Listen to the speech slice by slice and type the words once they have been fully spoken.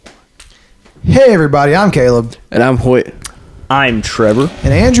Hey everybody, I'm Caleb. And I'm Hoyt. I'm Trevor.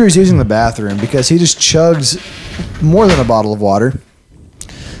 And Andrew's using the bathroom because he just chugs more than a bottle of water.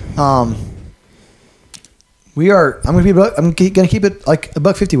 I'm gonna keep it like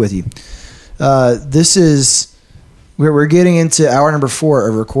 $1.50 with you. We're getting into hour number 4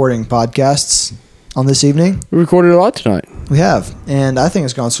 of recording podcasts on this evening. We recorded a lot tonight. We have, and I think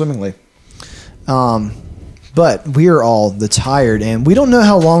it's gone swimmingly. But we are all tired, and we don't know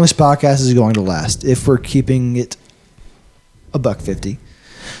how long this podcast is going to last if we're keeping it $1.50.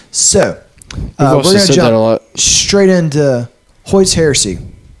 So we're going to jump straight into Hoyt's heresy.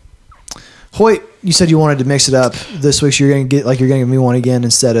 Hoyt, you said you wanted to mix it up this week. So you're going to give me one again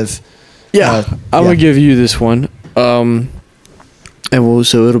instead of I'm going to give you this one. So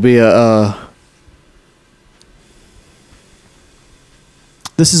it'll be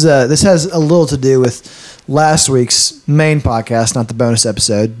This has a little to do with last week's main podcast, not the bonus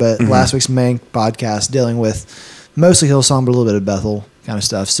episode, but last week's main podcast dealing with mostly Hillsong, but a little bit of Bethel kind of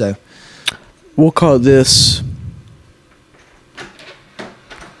stuff. So we'll call this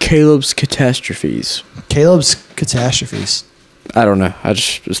Caleb's Catastrophes. Caleb's Catastrophes. I don't know. I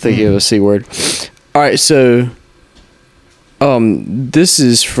just was thinking of a C word. All right, so this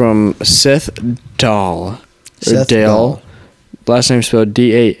is from Seth Dahl. Seth Dahl. Last name spelled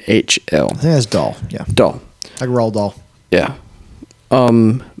D-A-H-L. I think that's Dahl. Yeah. Dahl. Like Roald Dahl. Yeah.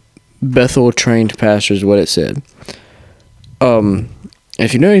 Bethel trained pastor is what it said.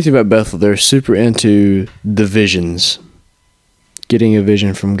 If you know anything about Bethel, they're super into the visions. Getting a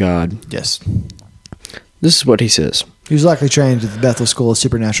vision from God. Yes. This is what he says. He was likely trained at the Bethel School of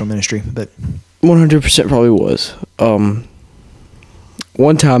Supernatural Ministry, but 100% probably was.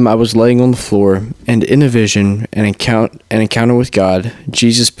 One time I was laying on the floor, and in a vision, an encounter with God,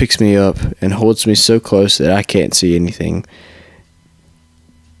 Jesus picks me up and holds me so close that I can't see anything.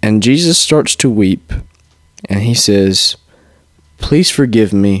 And Jesus starts to weep, and he says, "Please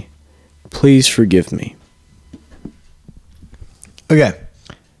forgive me. Please forgive me." okay.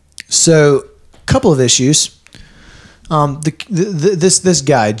 So, a couple of issues. This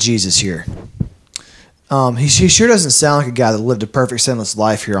guy Jesus here. He sure doesn't sound like a guy that lived a perfect sinless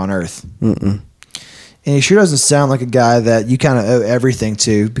life here on earth. And he sure doesn't sound like a guy that you kind of owe everything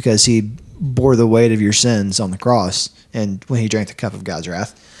to because he bore the weight of your sins on the cross and when he drank the cup of God's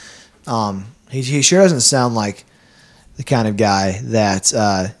wrath. He sure doesn't sound like the kind of guy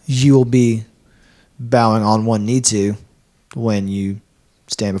that you will be bowing on one knee to when you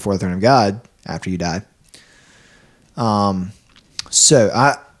stand before the throne of God after you die. So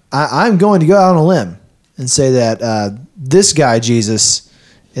I'm going to go out on a limb and say that this guy Jesus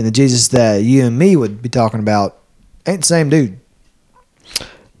and the Jesus that you and me would be talking about ain't the same dude.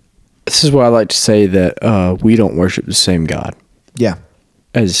 This is why I like to say that we don't worship the same God. Yeah.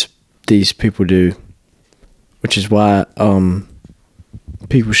 As these people do, which is why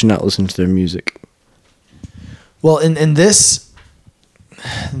people should not listen to their music. Well, in this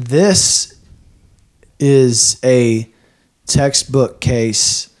is a textbook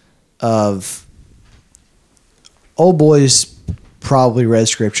case of old boy's probably read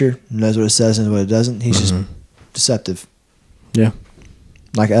scripture, knows what it says and what it doesn't. He's just deceptive. Yeah.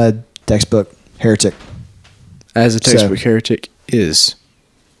 Like a textbook heretic. As a textbook heretic is.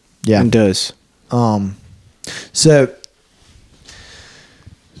 Yeah. And does. So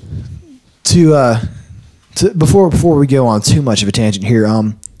before we go on too much of a tangent here,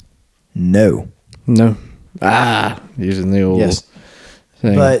 no. Using the old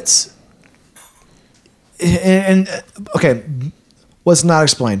thing. But and okay, what's not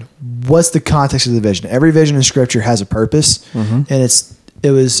explained? What's the context of the vision? Every vision in Scripture has a purpose, and it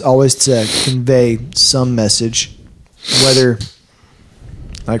was always to convey some message, whether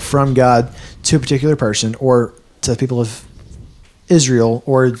like from God to a particular person or to the people of Israel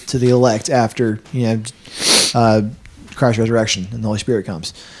or to the elect after Christ's resurrection and the Holy Spirit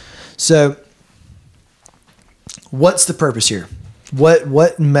comes. So, what's the purpose here?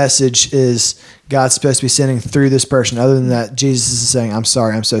 What message is God supposed to be sending through this person other than that Jesus is saying, "I'm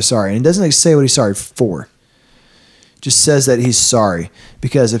sorry, I'm so sorry." And he doesn't say what he's sorry for. Just says that he's sorry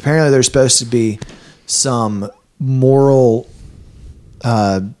because apparently there's supposed to be some moral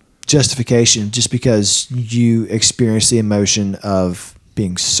justification just because you experience the emotion of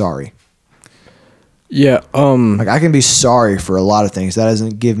being sorry. Yeah. Like I can be sorry for a lot of things. That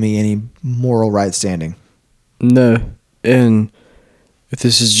doesn't give me any moral right standing. No. And if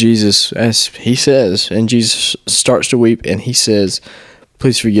this is Jesus, as he says, and Jesus starts to weep and he says,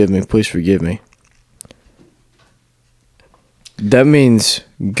 "Please forgive me, please forgive me." That means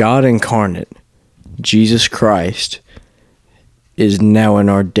God incarnate, Jesus Christ, is now in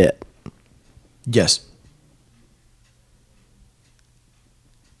our debt. Yes.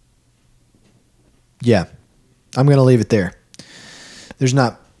 Yeah. I'm going to leave it there. There's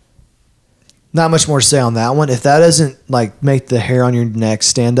not much more to say on that one. If that doesn't like make the hair on your neck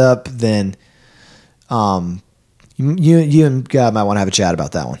stand up, then you and God might want to have a chat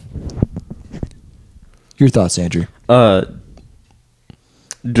about that one. Your thoughts, Andrew?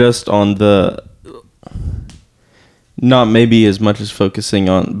 Just on the, not maybe as much as focusing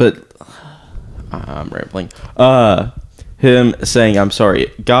on, but I'm rambling. Him saying, I'm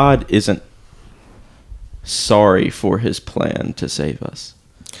sorry. God isn't sorry for his plan to save us.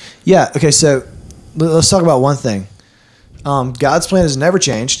 Yeah. Okay. So let's talk about one thing. God's plan has never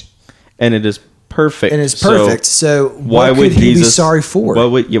changed, And it is perfect. and it's perfect. So what could he be sorry for?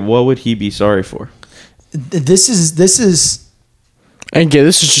 What would he be sorry for? This is. And again,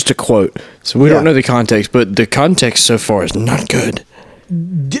 this is just a quote, so we Yeah. don't know the context, but the context so far is not good.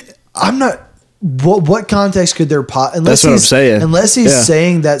 I'm not. What context could there unless That's what I'm he's- saying. Unless he's Yeah.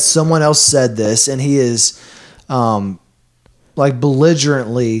 saying that someone else said this and he is, like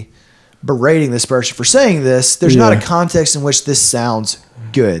belligerently berating this person for saying this. There's not a Yeah. context in which this sounds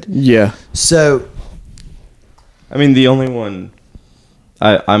good. Yeah. So I mean, the only one,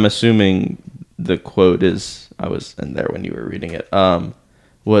 I'm assuming the quote is, I was in there when you were reading it,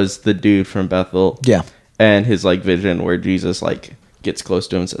 was the dude from Bethel. yeah, And his like vision where Jesus like gets close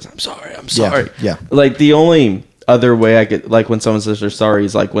to him and says, I'm sorry. yeah. Like the only other way I get, like when someone says they're sorry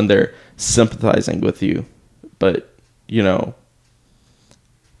is like when they're sympathizing with you. But, you know,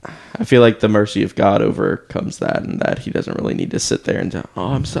 I feel like the mercy of God overcomes that, and that he doesn't really need to sit there and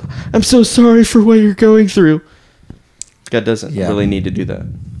I'm so sorry for what you're going through. God doesn't really need to do that.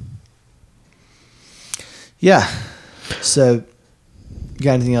 Yeah. So, you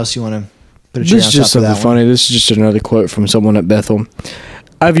got anything else you want to put a cherry This on is top just of something that funny. This is just another quote from someone at Bethel.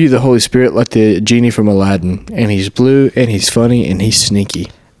 I view the Holy Spirit like the genie from Aladdin, and he's blue, and he's funny, and he's sneaky.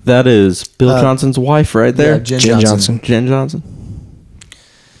 That is Bill Johnson's wife right there. Yeah, Jen Jen Johnson. Jen Johnson.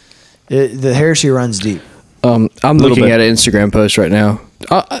 The heresy runs deep. I'm Little looking bit. at an Instagram post right now.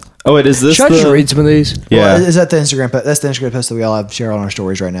 Oh, wait, is this Should I just read some of these? Yeah. Well, is that the Instagram post? That's the Instagram post that we all have share on our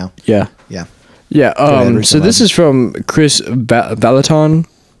stories right now. Yeah. Yeah. Yeah. ahead, read So some this of is from Chris Valaton.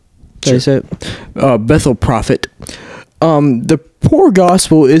 Did I say it? Bethel Prophet. The poor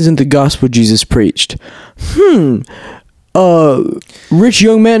gospel isn't the gospel Jesus preached. Rich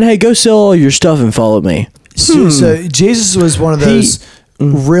young man, hey, go sell all your stuff and follow me. So Jesus was one of those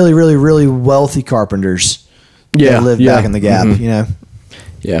really, really, really wealthy carpenters that lived back in the Gap. Mhm. You know.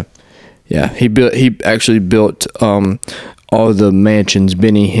 Yeah. Yeah. He actually built all the mansions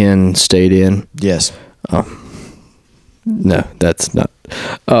Benny Hinn stayed in. Yes. No, that's not.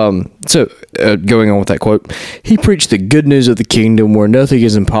 Going on with that quote, he preached the good news of the kingdom where nothing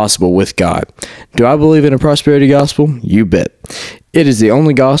is impossible with God. Do I believe in a prosperity gospel? You bet. It is the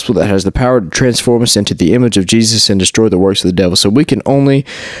only gospel that has the power to transform us into the image of Jesus and destroy the works of the devil. So we can only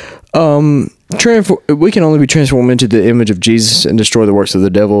be transformed into the image of Jesus and destroy the works of the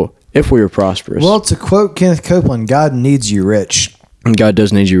devil if we are prosperous. Well, to quote Kenneth Copeland, God needs you rich. And God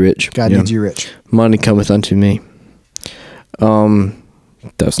does need you rich. God needs you rich. Money cometh unto me.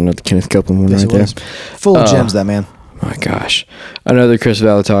 That was another Kenneth Copeland one Yes, right it was. there. Full of gems, that man. My gosh. Another Chris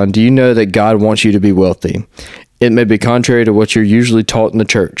Valaton. Do you know that God wants you to be wealthy? It may be contrary to what you're usually taught in the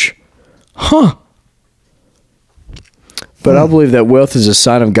church. Huh. But I believe that wealth is a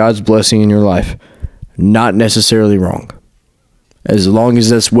sign of God's blessing in your life. Not necessarily wrong. As long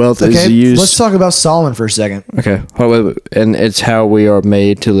as this wealth is used. Let's talk about Solomon for a second. Okay. Wait. And it's how we are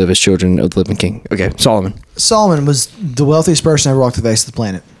made to live as children of the living king. Okay. Solomon. Solomon was the wealthiest person ever walked the face of the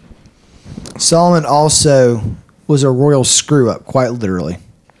planet. Solomon also was a royal screw up, quite literally.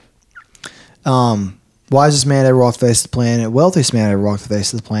 Wisest man ever walked the face of the planet, wealthiest man ever walked the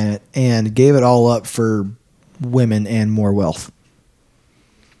face of the planet, and gave it all up for women and more wealth.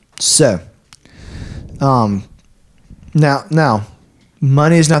 So, now,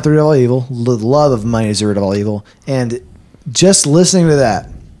 money is not the root of all evil. The love of money is the root of all evil. And just listening to that,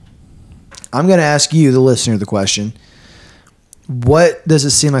 I'm going to ask you, the listener, the question. What does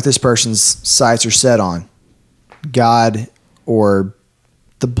it seem like this person's sights are set on? God or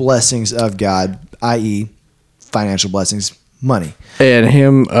the blessings of God, i.e. financial blessings, money. And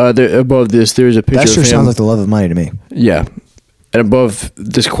him, above this, there's a picture That sure of him. sounds like the love of money to me. Yeah. And above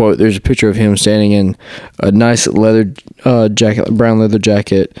this quote, there's a picture of him standing in a nice leather jacket, brown leather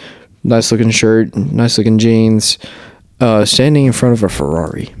jacket, nice looking shirt, nice looking jeans, standing in front of a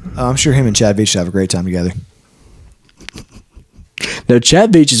Ferrari. I'm sure him and Chad Beach have a great time together. Now,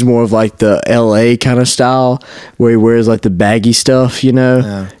 Chad Beach is more of like the LA kind of style where he wears like the baggy stuff, you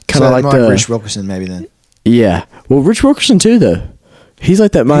know? Kind of like more the Rich Wilkerson, maybe then. yeah. Well, Rich Wilkerson too, though. He's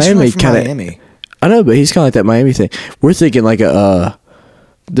like that Miami He's from kind of. Miami. I know, but he's kind of like that Miami thing. We're thinking like a.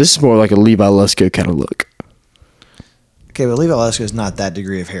 This is more like a Levi Lusko kind of look. Okay, but Levi Lusko is not that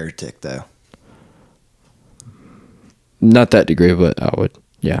degree of heretic, though. Not that degree, but I would.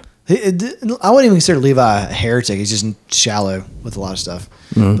 Yeah. I wouldn't even consider Levi a heretic. He's just shallow with a lot of stuff.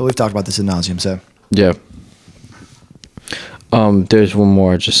 Mm-hmm. But we've talked about this ad nauseum, so. Yeah. There's one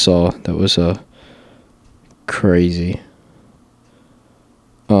more I just saw that was crazy.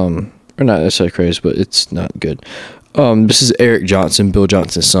 Or not necessarily crazy, but it's not good. This is Eric Johnson, Bill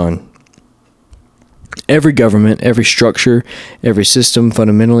Johnson's son. Every government, every structure, every system,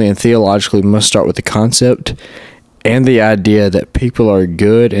 fundamentally and theologically, must start with the concept and the idea that people are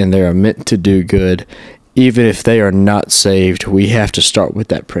good and they are meant to do good, even if they are not saved. We have to start with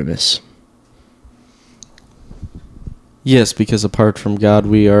that premise. Yes, because apart from God,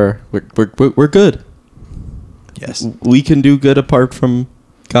 we're good. Yes. We can do good apart from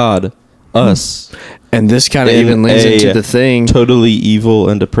God, us. And this kind of In even leans a into the thing. Totally evil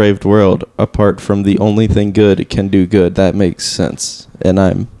and depraved world, apart from the only thing good it can do good. That makes sense. And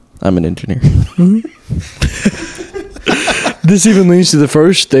I'm an engineer. This even leads to the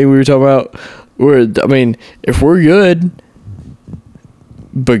first thing we were talking about. Where I mean, if we're good,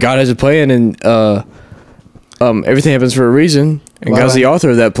 but God has a plan, and everything happens for a reason, and Why God's do the I- author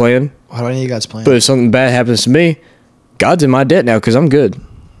of that plan. Why do I need you guys playing? But if something bad happens to me, God's in my debt now because I'm good.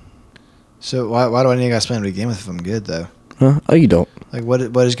 So why do I need you guys playing to begin with if I'm good, though? Huh? Oh, you don't. Like, what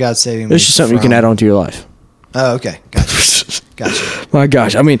is God saving me It's just something you can from? add on to your life. Oh, okay. Gotcha. Gotcha. My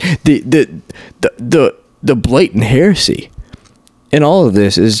gosh, I mean the blatant heresy in all of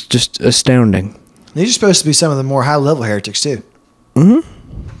this is just astounding. These are supposed to be some of the more high-level heretics, too. The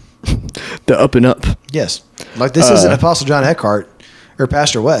up and up. Yes. Like, this isn't Apostle John Eckhart or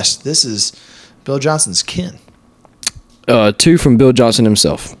Pastor West. This is Bill Johnson's kin. 2 from Bill Johnson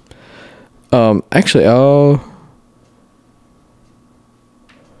himself. Actually,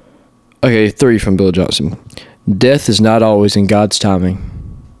 okay, 3 from Bill Johnson. Death is not always in God's timing.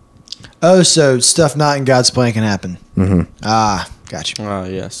 Oh, so stuff not in God's plan can happen. Mm-hmm. Ah, gotcha. Ah,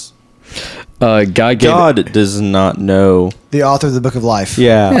 yes. God does not know. The author of the Book of Life.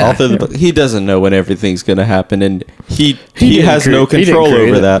 Yeah, author of the book. He doesn't know when everything's going to happen, and he didn't has no he didn't control create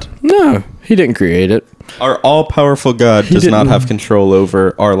over it. that. No, he didn't create it. Our all-powerful God does not didn't- have control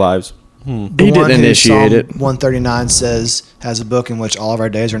over our lives. The He one didn't who initiate Psalm it. 139 says has a book in which all of our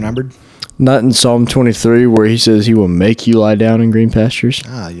days are numbered. Not in Psalm 23 where he says he will make you lie down in green pastures.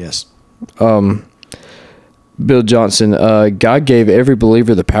 Ah, yes. Bill Johnson, God gave every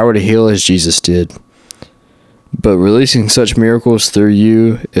believer the power to heal as Jesus did. But releasing such miracles through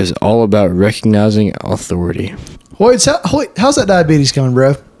you is all about recognizing authority. Hoyt, how's that diabetes coming,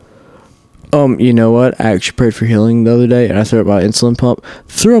 bro? You know what? I actually prayed for healing the other day, and I threw up my insulin pump.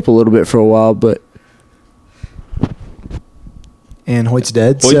 Threw up a little bit for a while, but And Hoyt's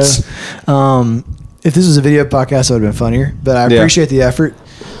dead. Hoyt's- So, if this was a video podcast, it would have been funnier. But I Yeah. appreciate the effort.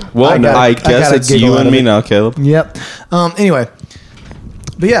 Well, I I gotta guess it's giggle you out and of me it. now, Caleb. Yep. Anyway,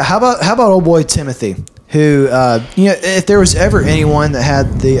 but yeah, how about old boy Timothy, who if there was ever anyone that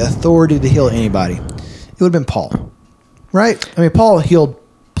had the authority to heal anybody, it would have been Paul, right? I mean, Paul healed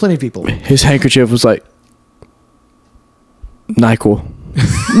plenty of people. his handkerchief was like NyQuil.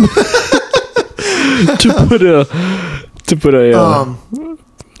 to put a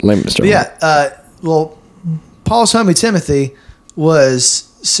layman's term. But yeah, well, Paul's homie Timothy was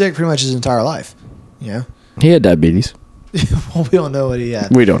sick pretty much his entire life. You know, He had diabetes. well, we don't know what he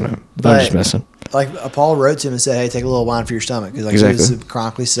had. We don't know. But- I'm just messing. Like Paul wrote to him and said, "Hey, take a little wine for your stomach," because he was Exactly. a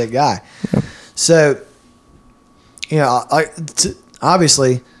chronically sick guy. So,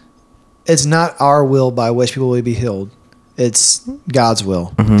 obviously, it's not our will by which people will be healed; it's God's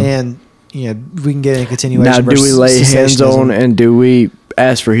will, and we can get in a continuation. Now, do we versus lay hands cessationism. on and do we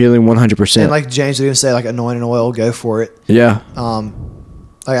ask for healing 100%? And like James would even say, like anointing oil, go for it. Yeah.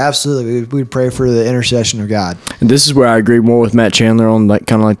 Like absolutely, we'd pray for the intercession of God. And this is where I agree more with Matt Chandler on like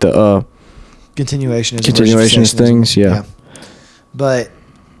kind of like the Continuationism. Continuationist versus cessationism. things, yeah. But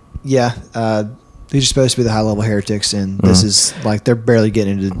yeah, these are supposed to be the high level heretics, and this is like they're barely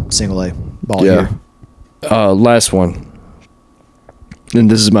getting into single A ball yeah. here. Last one. And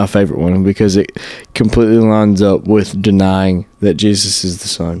this is my favorite one because it completely lines up with denying that Jesus is the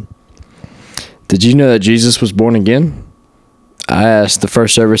Son. Did you know that Jesus was born again? I asked the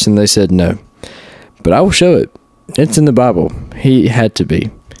first service and they said no. But I will show it. It's in the Bible. He had to be.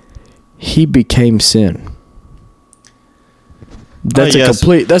 He became sin. That's yes.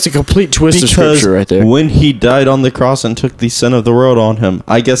 That's a complete twist of Because scripture right there. when he died on the cross and took the sin of the world on him,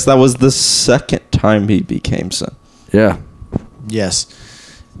 I guess that was the second time he became sin. Yeah. Yes.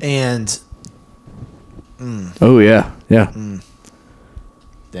 And Oh yeah. Yeah.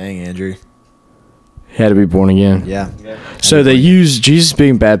 dang, Andrew. He had to be born again. Yeah. So they use Jesus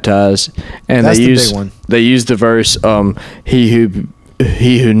being baptized, and That's they the use big one. they use the verse, he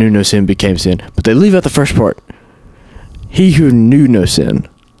who knew no sin became sin, but they leave out the first part. He who knew no sin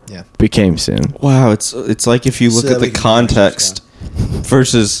Yeah. became sin. Wow, it's like if you look So at that the we can context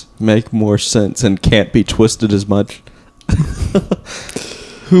versus make more sense and can't be twisted as much.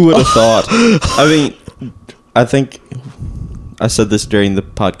 Who would have thought? I mean, I think I said this during the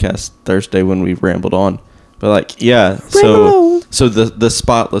podcast Thursday when we rambled on, but like, yeah, so the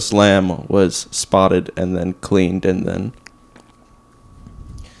spotless lamb was spotted and then cleaned and then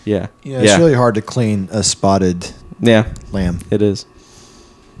yeah, You know, it's really hard to clean a spotted yeah, lamb. it is.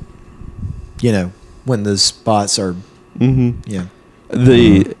 You know, when the spots are, Mm-hmm. yeah.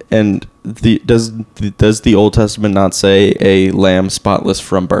 Does the Old Testament not say a lamb spotless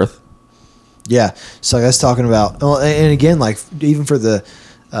from birth? Yeah. So that's talking about, well, and again, like even for the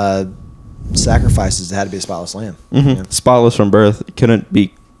sacrifices, it had to be a spotless lamb. Mm-hmm. You know? Spotless from birth. It couldn't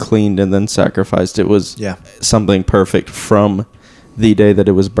be cleaned and then sacrificed. It was Yeah. something perfect from the day that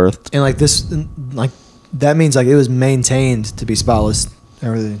it was birthed. And like this, like that means like it was maintained to be spotless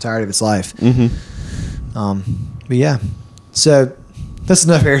over the entirety of its life. Mm-hmm. But yeah, so that's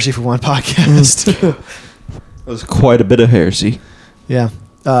enough heresy for one podcast. It was quite a bit of heresy. Yeah.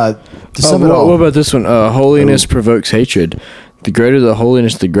 To sum it what all, about this one? Holiness provokes hatred. The greater the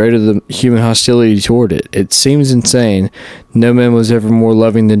holiness, the greater the human hostility toward it. It seems insane. No man was ever more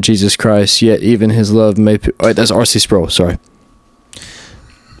loving than Jesus Christ, yet even his love may... Wait, that's R.C. Sproul, sorry.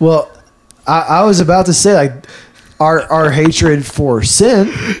 well, I was about to say like our hatred for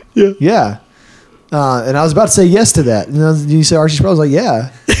sin. Yeah. And I was about to say yes to that. And then you say Archie Sproul. I was like,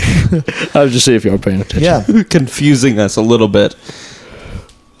 yeah. I was just seeing if y'all were paying attention. Yeah. Confusing us a little bit.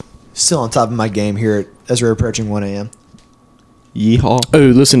 Still on top of my game here as we're approaching 1 a.m. Yeehaw. Oh,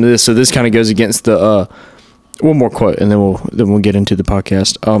 listen to this. So this kind of goes against the one more quote, and then we'll get into the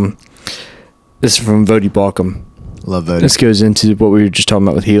podcast. This is from Vodi Balcom. Love voting. This goes into what we were just talking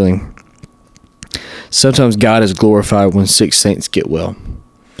about with healing. Sometimes God is glorified when sick saints get well,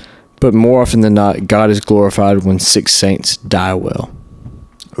 but more often than not, God is glorified when sick saints die well.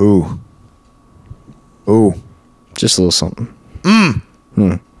 Ooh. Just a little something.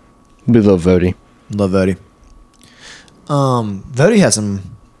 We love Vodi. Love Vodi. Vodi had some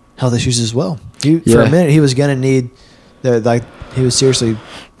health issues as well. For Yeah. a minute, he was gonna need, he was seriously,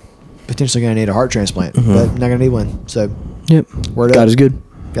 potentially gonna need a heart transplant, but not gonna need one. So, Yep. word God up. is good.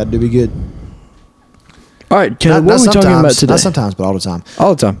 Got to be good. All right, Caleb, what are we talking about today? Not sometimes, but all the time.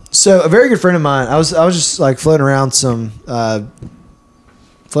 All the time. So, a very good friend of mine, I was just like floating around some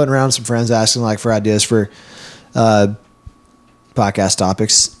friends asking like for ideas for podcast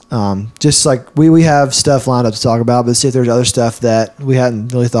topics. Just like we have stuff lined up to talk about, but see if there's other stuff that we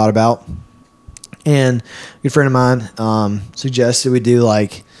hadn't really thought about. And a good friend of mine suggested we do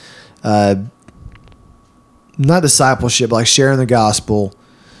like not discipleship, but like sharing the gospel,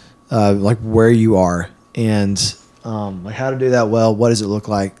 like where you are and like how to do that well. What does it look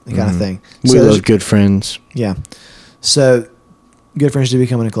like? The kind of thing. We So there's- love good friends. yeah. So, good friends do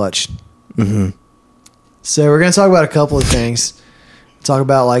become in a clutch. Mm-hmm. So, we're going to talk about a couple of things. Talk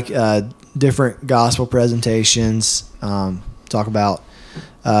about like different gospel presentations. Talk about,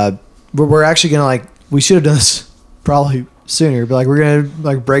 we're actually going to like, we should have done this probably sooner, but like we're going to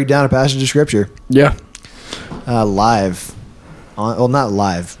like break down a passage of scripture Yeah. live. Not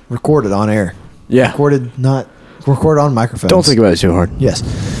live, recorded on air. Yeah. Recorded on microphones. Don't think about it too hard. Yes.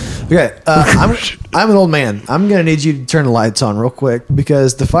 Okay. I'm an old man. I'm gonna need you to turn the lights on real quick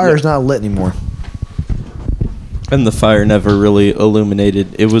because the fire is not lit anymore. And the fire never really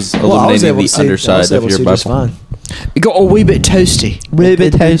illuminated. It was Well, I was illuminating able the to see- I underside was of able to your see just Bible. fine. It got a wee bit toasty.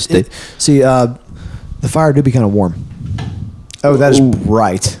 See, the fire did be kind of warm. Oh, that is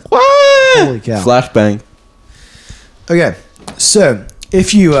bright. Holy cow. Flashbang. Okay, so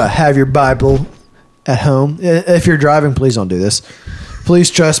if you have your Bible at home, if you're driving, please don't do this.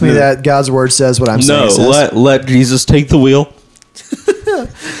 Please trust me that God's word says what I'm saying. No, it says. let Jesus take the wheel.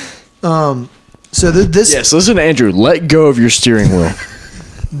 So this Yes, listen to Andrew. Let go of your steering wheel.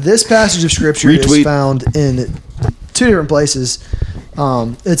 This passage of scripture is Retweet. found in two different places.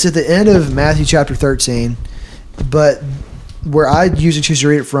 It's at the end of Matthew chapter 13, but where I usually choose to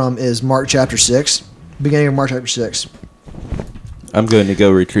read it from is Mark chapter 6, beginning of Mark chapter 6. I'm going to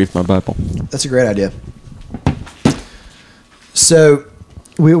go retrieve my Bible. That's a great idea. So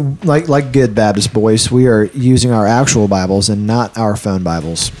we like good Baptist boys, we are using our actual Bibles and not our phone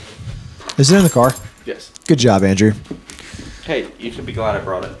Bibles. Is it in the car? Yes. Good job, Andrew. Hey, you should be glad I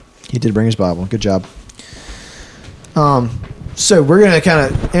brought it. He did bring his Bible. Good job. So we're gonna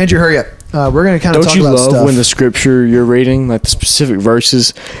kind of Andrew, hurry up. We're gonna kind of Don't talk you about love stuff. when the scripture you're reading, like the specific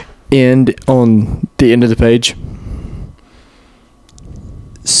verses, end on the end of the page?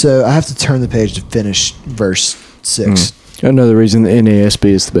 So I have to turn the page to finish verse 6. Another reason the NASB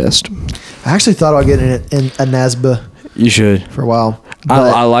is the best. I actually thought I'd get in a NASB You should. for a while.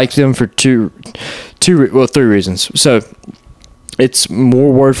 I like them for three reasons. So it's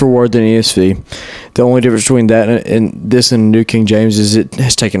more word for word than ESV. The only difference between that and this and New King James is it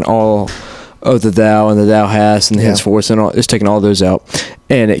has taken all of the thou and the thou hast and the Yeah. henceforth and all. It's taken all those out,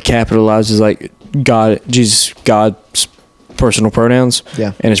 and it capitalizes like God, Jesus, God's personal pronouns.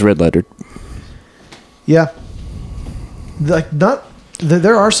 Yeah. And it's red lettered. Yeah.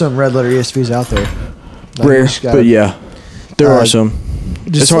 There are some red letter ESVs out there. Like, Rare, you just gotta- but yeah, there are some.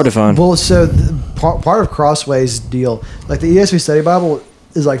 just It's hard to find. Well, so part of Crossway's deal, like the ESV Study Bible,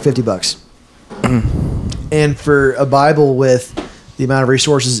 is like $50, and for a Bible with the amount of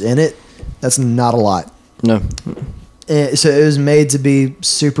resources in it, that's not a lot. No. And so it was made to be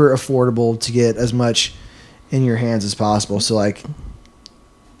super affordable to get as much in your hands as possible. So like,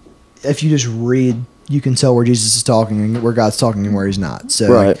 if you just read, you can tell where Jesus is talking and where God's talking and where He's not. So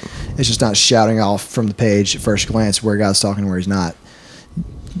Right. like, it's just not shouting off from the page at first glance where God's talking and where He's not.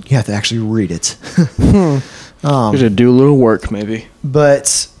 You have to actually read it. You should do a little work, maybe.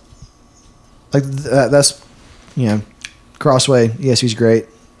 But like that's, Crossway ESV is great.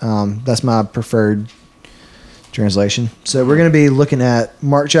 That's my preferred translation. So we're going to be looking at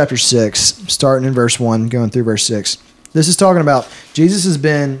Mark chapter 6, starting in verse 1, going through verse 6. This is talking about Jesus has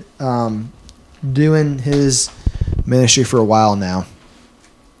been doing his ministry for a while now.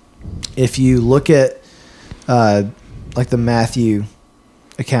 If you look at like the Matthew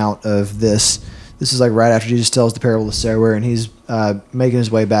account of this is like right after Jesus tells the parable of the sower, and he's making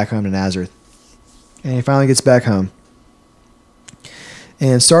his way back home to Nazareth. And he finally gets back home.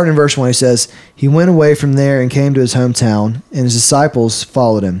 And starting in verse 1, he says, "He went away from there and came to his hometown, and his disciples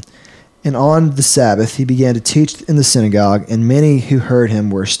followed him. And on the Sabbath he began to teach in the synagogue, and many who heard him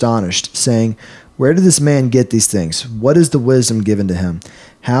were astonished, saying, 'Where did this man get these things? What is the wisdom given to him?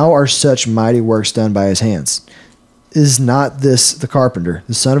 How are such mighty works done by his hands? Is not this the carpenter,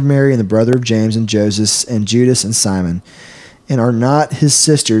 the son of Mary, and the brother of James and Joseph and Judas and Simon? And are not his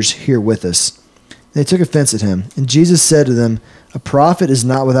sisters here with us?' They took offense at him. And Jesus said to them, 'A prophet is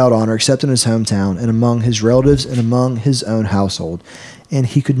not without honor except in his hometown and among his relatives and among his own household.' And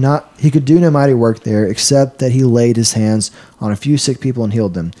he could do no mighty work there except that he laid his hands on a few sick people and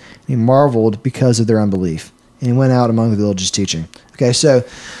healed them. And he marveled because of their unbelief. And he went out among the villages teaching." Okay, so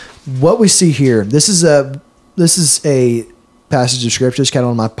what we see here, this is a passage of scripture. It's kind of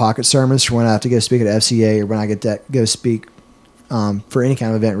on my pocket sermons for when I have to go speak at FCA or when I get to go speak for any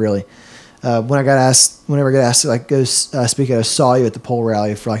kind of event, really. Whenever I got asked to like go speak at a Saw You at the Pole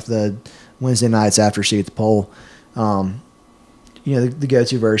rally for like the Wednesday nights after See at the Pole, the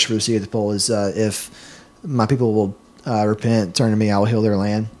go-to verse for the See at the Pole is if my people will repent, turn to me, I will heal their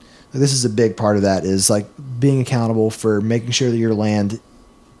land. Like, this is a big part of that, is like being accountable for making sure that your land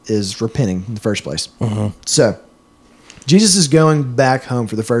is repenting in the first place. So Jesus is going back home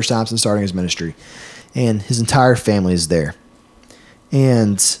for the first time since starting his ministry, and his entire family is there.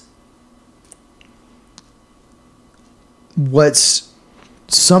 And what's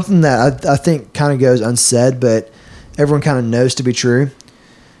something that I think kind of goes unsaid, but everyone kind of knows to be true,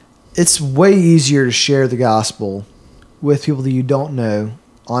 it's way easier to share the gospel with people that you don't know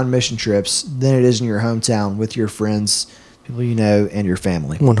on mission trips than it is in your hometown with your friends, people you know, and your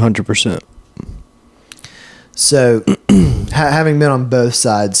family. 100%. So having been on both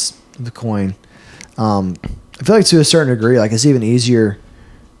sides of the coin, I feel like to a certain degree, like it's even easier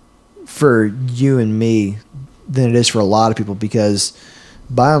for you and me than it is for a lot of people, because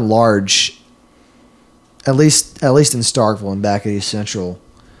by and large, at least in Starkville and back at East Central,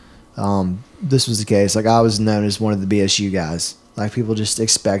 this was the case. Like, I was known as one of the BSU guys. Like, people just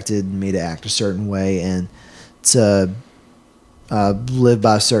expected me to act a certain way and to live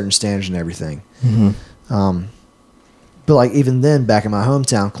by certain standards and everything. But like, even then, back in my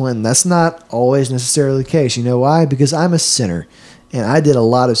hometown, Clinton, that's not always necessarily the case. You know why? Because I'm a sinner, and I did a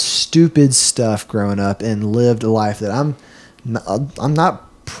lot of stupid stuff growing up and lived a life that I'm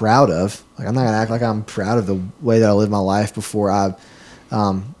not proud of. Like, I'm not gonna act like I'm proud of the way that I lived my life before I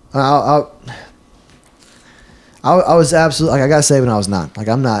was absolutely, like, I got saved when I was 9. Like,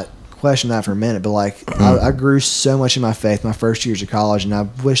 I'm not question that for a minute, but like I grew so much in my faith my first years of college, and I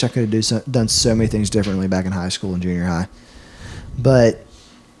wish I could have done so many things differently back in high school and junior high. But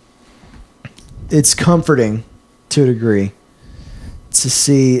it's comforting to a degree to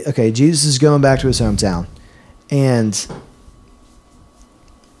see, okay, Jesus is going back to his hometown, and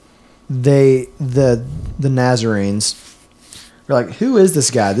the Nazarenes are like, who is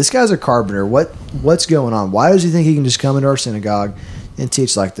this guy? This guy's a carpenter. What's going on? Why does he think he can just come into our synagogue and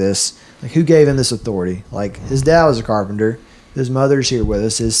teach like this? Like, who gave him this authority? Like, his dad was a carpenter. His mother's here with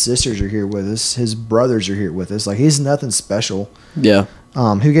us. His sisters are here with us. His brothers are here with us. Like, he's nothing special. Yeah.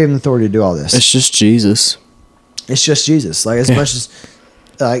 Who gave him the authority to do all this? It's just Jesus. It's just Jesus. Like, as much as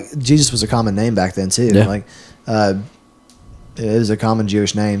like Jesus was a common name back then too. Yeah. Like, it is a common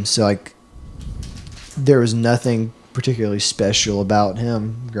Jewish name. So like, there was nothing particularly special about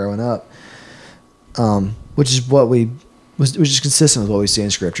him growing up, which is which is consistent with what we see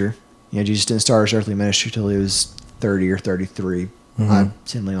in Scripture. You know, Jesus didn't start his earthly ministry till he was 30 or 33. I tend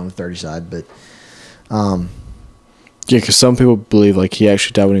to lean on the 30 side, but yeah, because some people believe like he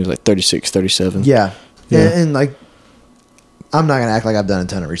actually died when he was like 36, 37. yeah. Yeah. And like, I'm not gonna act like I've done a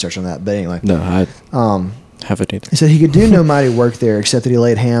ton of research on that, but anyway. No, I haven't either. He said he could do no mighty work there, except that he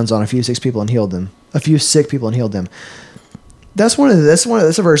laid hands on a few sick people and healed them. That's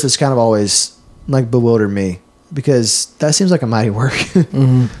a verse that's kind of always like bewildered me, because that seems like a mighty work.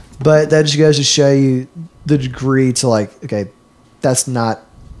 But that just goes to show you the degree to like, okay, that's not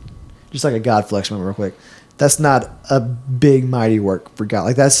just like a God flex moment real quick. That's not a big mighty work for God.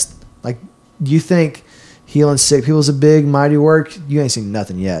 Like, that's like, you think healing sick people is a big mighty work? You ain't seen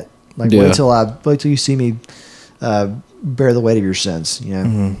nothing yet. Like, wait till you see me bear the weight of your sins. You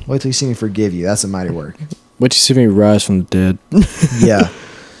know, wait till you see me forgive you. That's a mighty work. Wait till you see me rise from the dead. Yeah,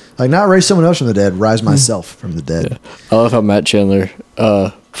 like, not raise someone else from the dead, rise myself from the dead. Yeah. I love how Matt Chandler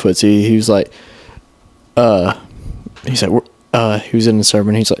puts it. He was like, he was in the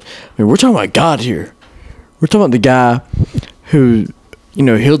sermon. He's like, I mean, we're talking about God here. We're talking about the guy who, you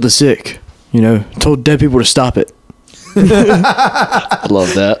know, healed the sick. You know, told dead people to stop it. I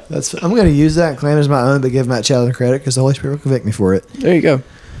love that. I'm going to use that and claim it as my own, but give Matt Chandler credit because the Holy Spirit will convict me for it. There you go.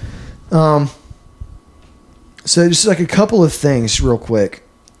 So just like a couple of things real quick.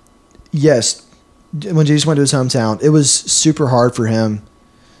 Yes, when Jesus went to his hometown, it was super hard for him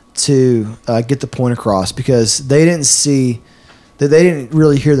to get the point across, because they didn't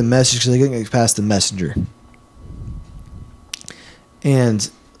really hear the message because they couldn't get past the messenger. And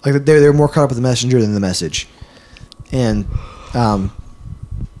like, they were more caught up with the messenger than the message. And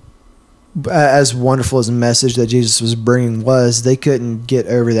as wonderful as the message that Jesus was bringing was, they couldn't get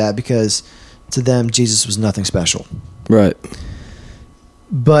over that because to them Jesus was nothing special. Right.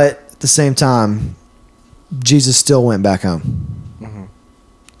 But at the same time, Jesus still went back home.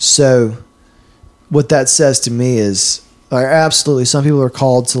 So what that says to me is, absolutely, some people are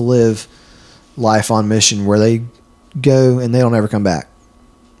called to live life on mission where they go and they don't ever come back.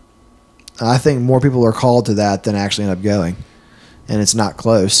 I think more people are called to that than actually end up going, and it's not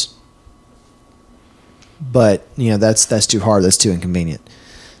close. But you know, that's too hard. That's too inconvenient.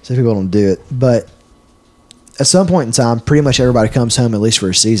 So people don't do it. But at some point in time, pretty much everybody comes home at least for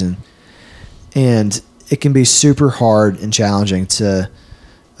a season, and it can be super hard and challenging to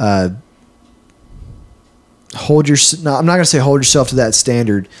hold your. No, I'm not going to say hold yourself to that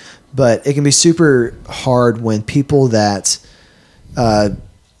standard, but it can be super hard when people that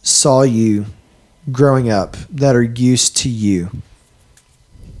saw you growing up, that are used to you,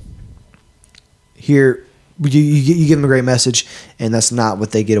 here you give them a great message, and that's not what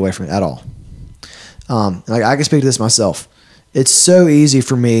they get away from it at all. Like, I can speak to this myself. It's so easy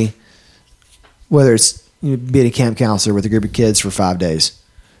for me, whether it's being a camp counselor with a group of kids for 5 days.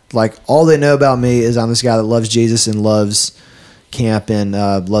 Like, all they know about me is I'm this guy that loves Jesus and loves camp and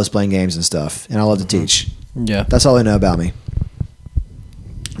loves playing games and stuff, and I love to teach. Yeah. That's all they know about me.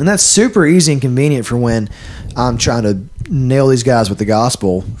 And that's super easy and convenient for when I'm trying to nail these guys with the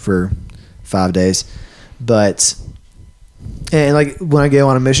gospel for 5 days. But, and like, when I go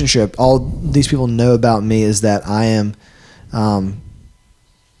on a mission trip, all these people know about me is that I am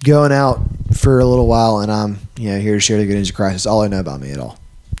going out for a little while, and I'm here to share the good news of Christ. That's all they know about me at all.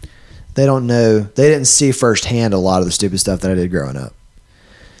 They don't know, they didn't see firsthand a lot of the stupid stuff that I did growing up.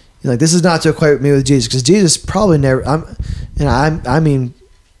 Like, this is not to equate me with Jesus, because Jesus probably never, I mean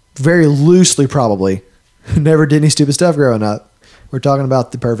very loosely probably, never did any stupid stuff growing up. We're talking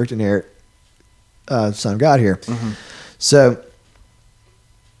about the perfect inerrant Son of God here. So,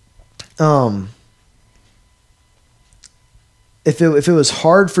 if it was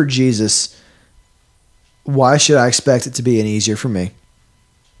hard for Jesus, why should I expect it to be any easier for me?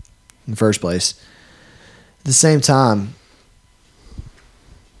 in the first place. At the same time,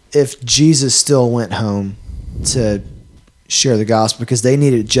 if Jesus still went home to share the gospel because they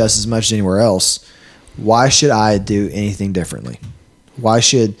need it just as much as anywhere else, why should I do anything differently? Why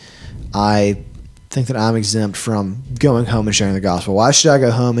should I think that I'm exempt from going home and sharing the gospel? Why should I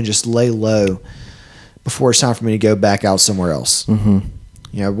go home and just lay low before it's time for me to go back out somewhere else? Mm-hmm.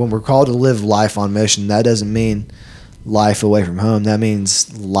 You know, when we're called to live life on mission, that doesn't mean life away from home. That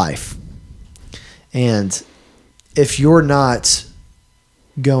means life. And if you're not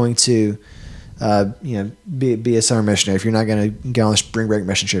going to, be a summer missionary, if you're not going to go on a spring break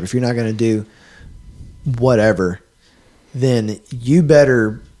mission trip, if you're not going to do whatever, then you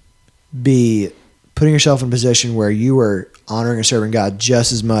better be putting yourself in a position where you are honoring and serving God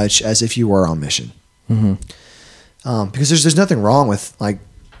just as much as if you were on mission. Mm-hmm. Because there's nothing wrong with like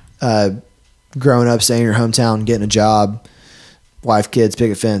growing up, staying in your hometown, getting a job, wife, kids,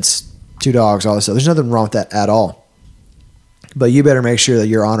 picket fence, 2 dogs, all this stuff. There's nothing wrong with that at all. But you better make sure that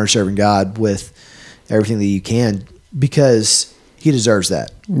you're honoring serving God with everything that you can, because He deserves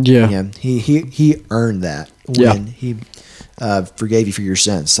that. Yeah. You know, he earned that when He forgave you for your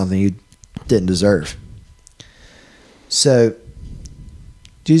sins, something you didn't deserve. So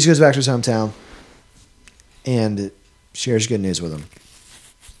Jesus goes back to his hometown and shares good news with him.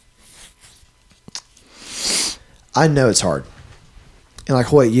 I know it's hard. And like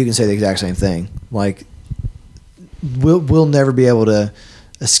Hoyt, you can say the exact same thing. Like we'll never be able to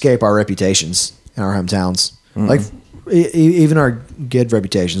escape our reputations in our hometowns. Mm-hmm. Like even our good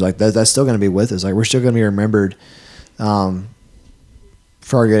reputations, like that's still going to be with us. Like we're still going to be remembered for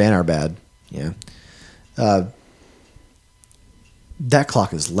our good and our bad. Yeah. That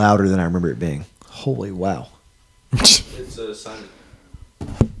clock is louder than I remember it being. Holy wow. It's a sign.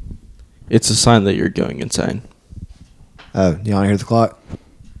 It's a sign that you're going insane. Oh, you want to hear the clock?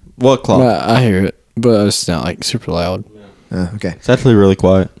 What clock? I hear it, but it's not like super loud. Okay. It's actually really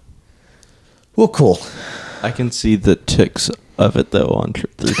quiet. Well, cool. I can see the ticks of it though on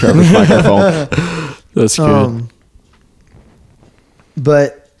through Trevor's microphone. That's good.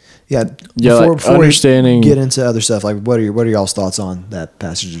 But yeah, like before understanding, we get into other stuff, like what are y'all's thoughts on that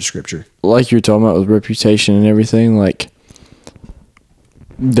passage of scripture? Like you're talking about with reputation and everything, like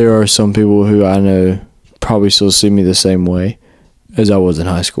there are some people who I know probably still see me the same way as I was in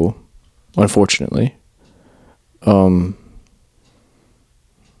high school, unfortunately.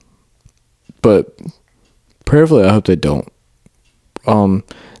 But prayerfully, I hope they don't.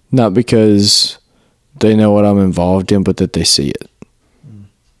 Not because they know what I'm involved in, but that they see it.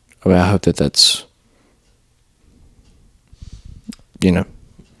 I mean, I hope that's,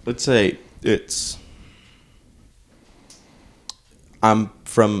 Let's say I'm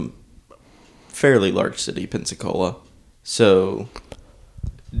from fairly large city, Pensacola. So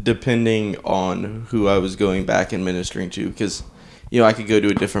depending on who I was going back and ministering to, because, I could go to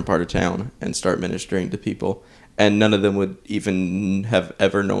a different part of town and start ministering to people, and none of them would even have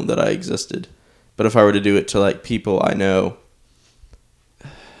ever known that I existed. But if I were to do it to, like, people I know,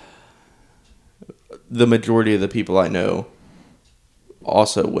 the majority of the people I know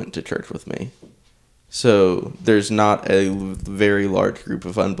also went to church with me. So there's not a very large group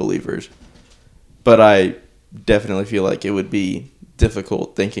of unbelievers. But I definitely feel like it would be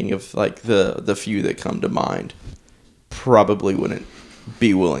difficult thinking of, like, the few that come to mind probably wouldn't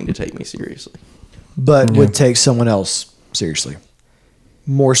be willing to take me seriously. But would take someone else seriously.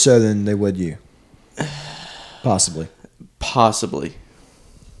 More so than they would you. Possibly.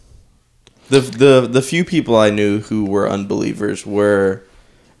 The few people I knew who were unbelievers were,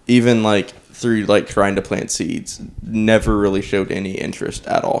 even like through like trying to plant seeds, never really showed any interest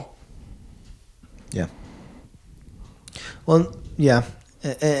at all. Yeah. Well, yeah,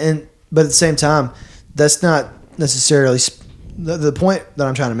 and but at the same time, that's not necessarily the point that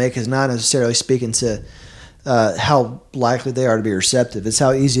I'm trying to make is not necessarily speaking to how likely they are to be receptive. It's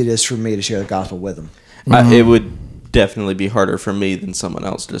how easy it is for me to share the gospel with them. Mm-hmm. It would definitely be harder for me than someone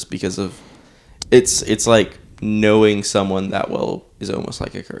else, just because of it's like knowing someone that well is almost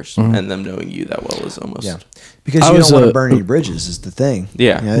like a curse, and them knowing you that well is almost because you don't want to burn any bridges is the thing.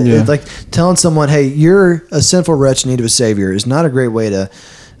 Yeah. It's like telling someone, hey, you're a sinful wretch in need of a savior is not a great way to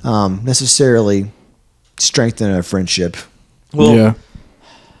necessarily strengthen a friendship. Well,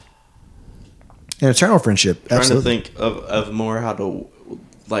 an eternal friendship. Absolutely. Trying to think of more how to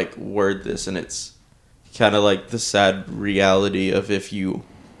like word this, and it's kind of like the sad reality of if you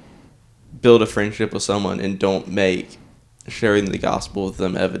build a friendship with someone and don't make sharing the gospel with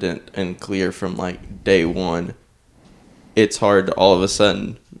them evident and clear from like day one, it's hard to all of a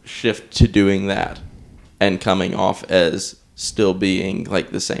sudden shift to doing that and coming off as still being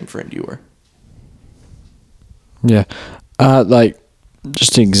like the same friend you were. Yeah. Like,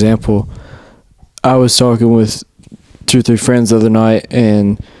 just an example, I was talking with 2 or 3 friends the other night,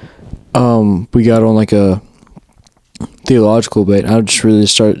 and we got on like a theological debate. I just really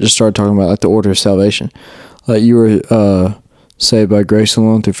started talking about like the order of salvation. Like, you were saved by grace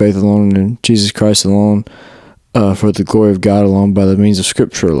alone, through faith alone, in Jesus Christ alone, for the glory of God alone, by the means of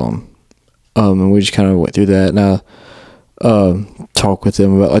Scripture alone. And we just kind of went through that, and I talk with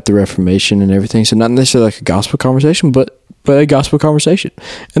them about like the Reformation and everything. So not necessarily like a gospel conversation, but a gospel conversation.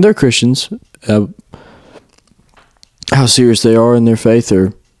 And they're Christians. How serious they are in their faith,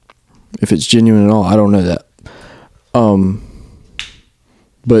 or if it's genuine at all, I don't know that.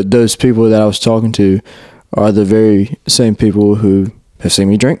 But those people that I was talking to are the very same people who have seen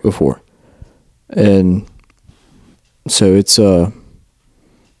me drink before, and so it's a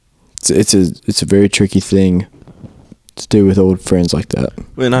very tricky thing to do with old friends like that.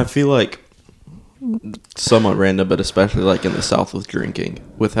 And I feel like, somewhat random, but especially like in the South with drinking,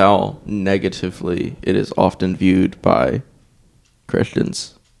 with how negatively it is often viewed by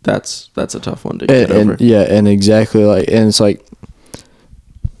Christians, that's a tough one to get over. And exactly, like, and it's like,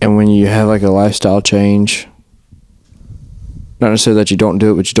 and when you have like a lifestyle change, not necessarily that you don't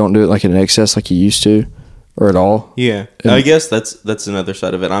do it, but you don't do it like in excess like you used to, or at all. Yeah, and I guess that's another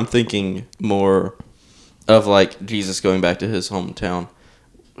side of it. I'm thinking more of like Jesus going back to his hometown.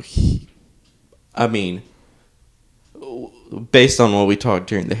 I mean, based on what we talked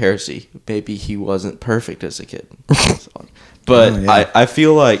during the heresy, maybe he wasn't perfect as a kid. But I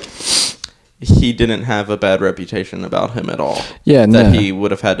feel like he didn't have a bad reputation about him at all. Yeah, that he would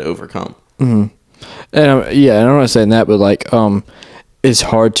have had to overcome. Mm-hmm. And and I'm not saying that, but like, it's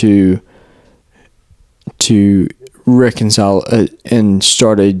hard to reconcile and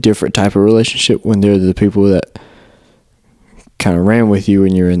start a different type of relationship when they're the people that kind of ran with you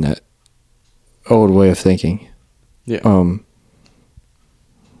when you're in that old way of thinking. Yeah. So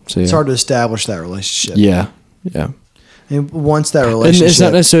yeah. It's hard to establish that relationship. Yeah. And once that relationship, and it's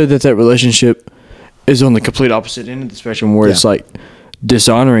not necessarily that relationship is on the complete opposite end of the spectrum, where it's like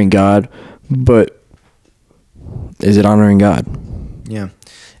dishonoring God, but is it honoring God? Yeah.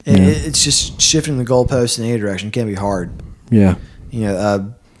 And it's just shifting the goalposts in any direction. It can be hard. Yeah.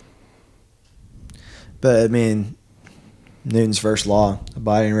 But I mean, Newton's first law: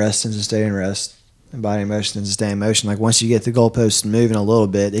 abiding in rest tends to stay in rest, abiding in motion tends to stay in motion. Like, once you get the goalposts moving a little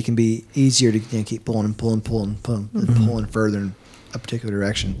bit, it can be easier to keep pulling and pulling and pulling further in a particular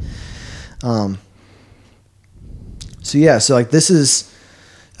direction. So like, this is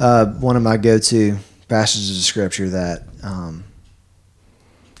one of my go-to passages of scripture that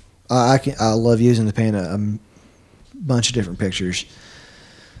I love using to paint a bunch of different pictures.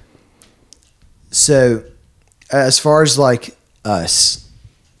 So, as far as like us,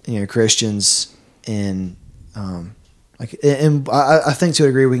 Christians, and I think to a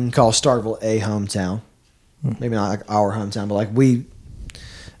degree we can call Starkville a hometown. Maybe not like our hometown, but like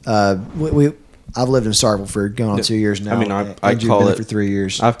I've lived in Starkville for going on 2 years now. I mean, I Andrew call been there it for 3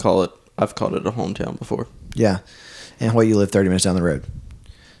 years. I've called it a hometown before. Yeah, and you live 30 minutes down the road.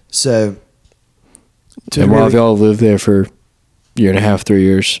 So, and while y'all lived there for a year and a half, 3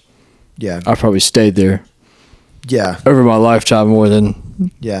 years, yeah, I probably stayed there. Yeah, over my lifetime more than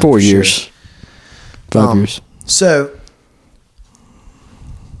 4 years, sure. 5 years. So,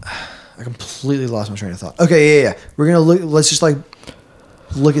 I completely lost my train of thought. Okay, yeah. We're gonna look. Let's just like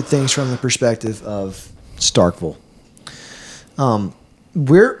look at things from the perspective of Starkville.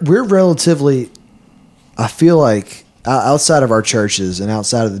 We're relatively, I feel like, outside of our churches and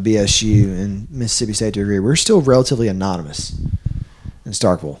outside of the BSU and Mississippi State to a degree, we're still relatively anonymous in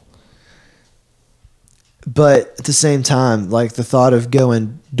Starkville. But at the same time, like, the thought of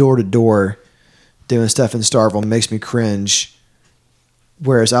going door to door doing stuff in Starkville makes me cringe,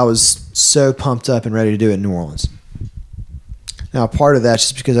 whereas I was so pumped up and ready to do it in New Orleans. Now, part of that's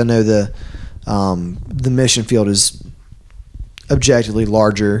just because I know the mission field is objectively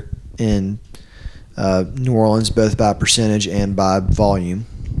larger in New Orleans, both by percentage and by volume.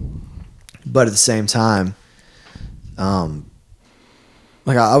 But at the same time,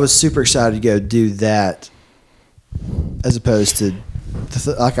 like, I was super excited to go do that, as opposed to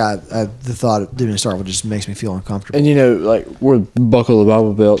the thought of doing a Starkville just makes me feel uncomfortable. And like, we're buckle the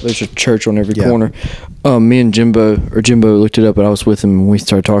Bible Belt. There's a church on every corner. Me and Jimbo looked it up, and I was with him and we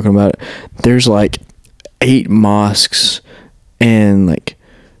started talking about it. There's like 8 mosques and like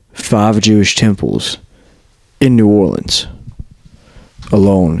 5 Jewish temples in New Orleans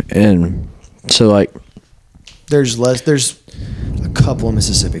alone. And so, like, there's a couple in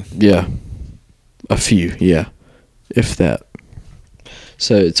Mississippi. Yeah. A few, yeah. if that.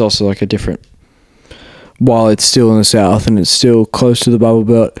 So it's also like a different. While it's still in the South and it's still close to the Bible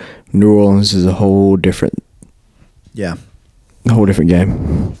Belt, New Orleans is a whole different Yeah.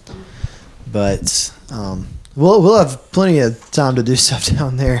 game. But we'll have plenty of time to do stuff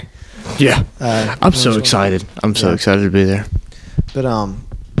down there. Yeah, I'm so excited. I'm so excited to be there. But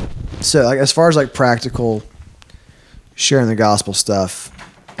so like as far as like practical sharing the gospel stuff,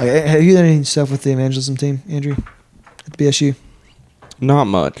 like, have you done any stuff with the evangelism team, Andrew, at the BSU? Not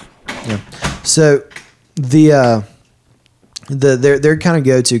much. Yeah. So their kind of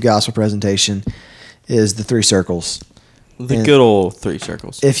go-to gospel presentation is the 3 circles. The And good old 3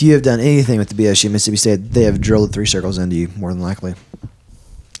 circles. If you have done anything with the BSU Mississippi State, they have drilled the 3 circles into you more than likely.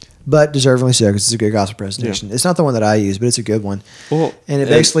 But deservingly so, because it's a good gospel presentation. Yeah. It's not the one that I use, but it's a good one. Well, And it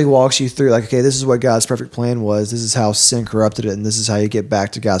basically walks you through, like, okay, this is what God's perfect plan was. This is how sin corrupted it, and this is how you get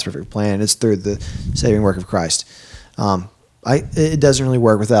back to God's perfect plan. And it's through the saving work of Christ. It doesn't really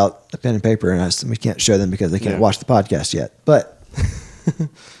work without a pen and paper, and we can't show them because they can't watch the podcast yet. But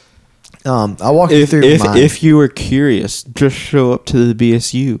I'll walk you through mine. If you were curious, just show up to the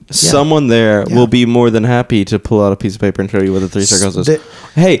BSU. Yeah. Someone there Yeah. will be more than happy to pull out a piece of paper and show you what the 3 circles is.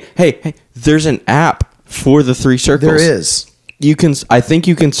 Hey! There's an app for the 3 circles. There is. You can. I think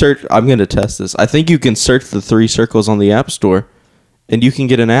you can search. I'm going to test this. I think you can search the 3 circles on the App Store, and you can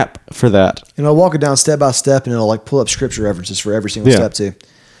get an app for that. And I'll walk it down step by step, and it'll like pull up scripture references for every single step too.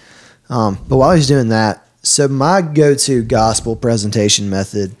 But while he's doing that, so my go-to gospel presentation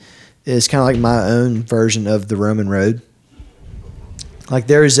method is kind of like my own version of the Roman road. Like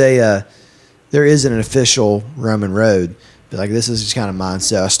there is an official Roman road, but like this is just kind of mine.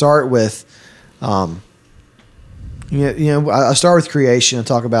 So I start with, I start with creation and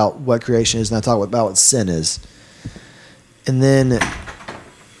talk about what creation is, and I talk about what sin is, and then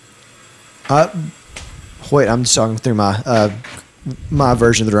I'm just talking through my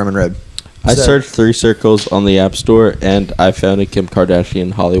version of the Roman road. I searched 3 circles on the App Store, and I found a Kim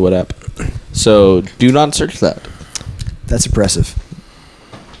Kardashian Hollywood app. So do not search that. That's impressive.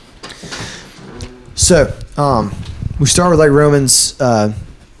 So we start with like Romans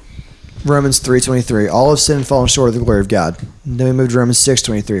 3:23. All have sinned and fallen short of the glory of God. And then we move to Romans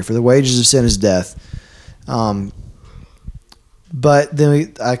 6:23. For the wages of sin is death. But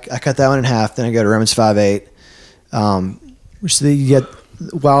then I cut that one in half. Then I go to Romans 5:8, which you get.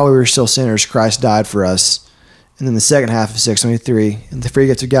 While we were still sinners, Christ died for us. And then the second half of 6:23, and the free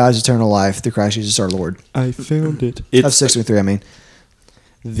gift of God is eternal life through Christ Jesus our Lord. I found it. Of 6:23, I mean.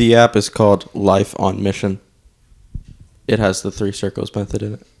 The app is called Life on Mission. It has the 3 circles method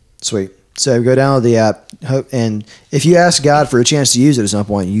in it. Sweet. So go download the app, and if you ask God for a chance to use it at some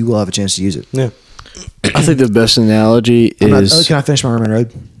point, you will have a chance to use it. Yeah. I think the best analogy is. Can I finish my Roman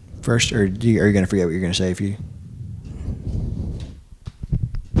road first, or are you going to forget what you're going to say if you?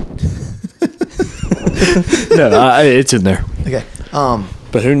 No, it's in there. Okay.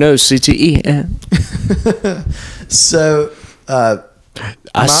 But who knows? CTE. So.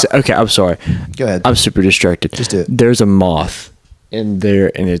 Okay, I'm sorry. Go ahead. I'm super distracted. Just do it. There's a moth in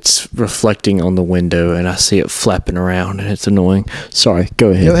there, and it's reflecting on the window, and I see it flapping around, and it's annoying. Sorry,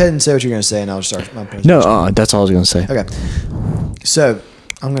 go ahead. Go ahead and say what you're going to say, and I'll just start my presentation. No, that's all I was going to say. Okay. So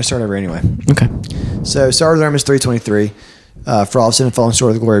I'm going to start over anyway. Okay. So start with Romans 3:23. For all sin and fallen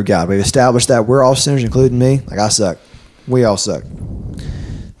short of the glory of God. We've established that we're all sinners, including me. Like I suck. We all suck.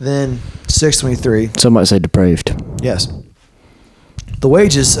 Then 6:23. Some might say depraved. Yes. The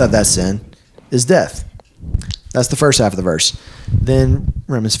wages of that sin is death. That's the first half of the verse. Then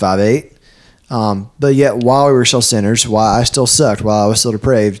Romans 5:8. But yet while we were still sinners, while I still sucked, while I was still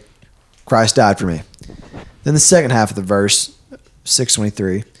depraved, Christ died for me. Then the second half of the verse,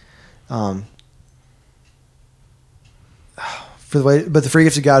 6:23. But the free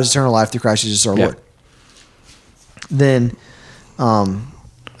gift of God is eternal life through Christ Jesus our Lord. Then I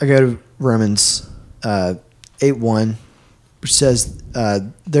go to Romans 8:1, which says,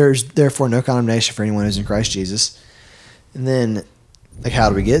 there's therefore no condemnation for anyone who's in Christ Jesus. And then, like, how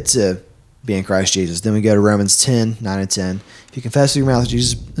do we get to be in Christ Jesus? Then we go to Romans 10:9-10. If you confess with your mouth that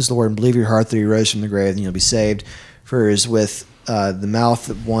Jesus is the Lord and believe in your heart that he rose from the grave, then you'll be saved. For it is with the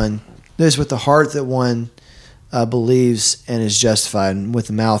heart that one believes and is justified, and with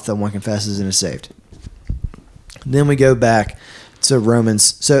the mouth that one confesses and is saved. Then we go back to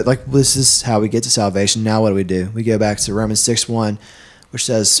Romans. So, like, this is how we get to salvation. Now, what do? We go back to Romans 6:1, which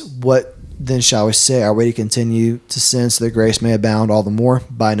says, "What then shall we say? Are we to continue to sin so that grace may abound all the more?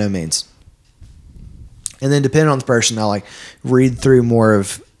 By no means." And then, depending on the person, I'll like read through more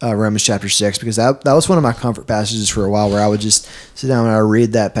of Romans chapter 6, because that was one of my comfort passages for a while, where I would just sit down and I would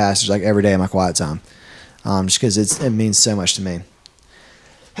read that passage like every day in my quiet time. just because it means so much to me.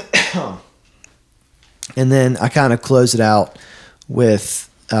 And then I kind of close it out with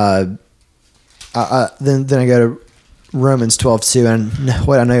then I go to Romans 12:2, and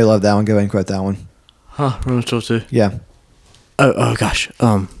what I know you love that one. Go ahead and quote that one. Huh? Romans 12:2. Yeah, Oh gosh.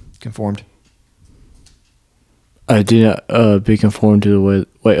 conformed. Do not be conformed to the way.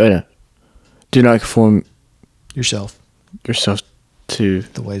 Wait, no. Do not conform Yourself, yourself to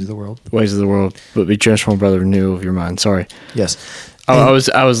the ways of the world. the ways of the world, but be transformed by the renewal of your mind. Sorry. Yes. I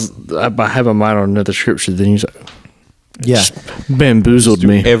And- had my mind on another scripture. Then he's like, Yeah. just bamboozled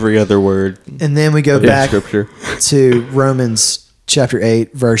me. Every other word And then we go of back scripture. to Romans chapter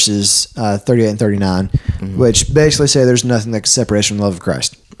 8, verses 38 and 39, which basically say there's nothing that can separate us from the love of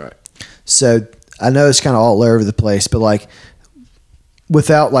Christ. Right. So I know it's kind of all over the place, but like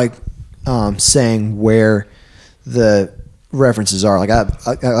without like saying where the references are, like I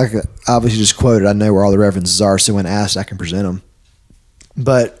obviously just quoted, I know where all the references are, so when asked, I can present them.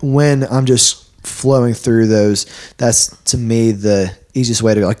 But when I'm just flowing through those, that's to me the easiest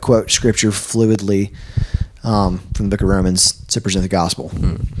way to like quote scripture fluidly from the book of Romans to present the gospel.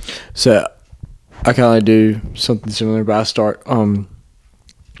 So I kind of do something similar, but I start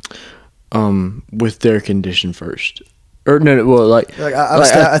with their condition first. Or no, well, like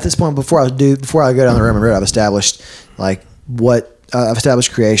At this point, before I go down the Roman road, I've established like what I've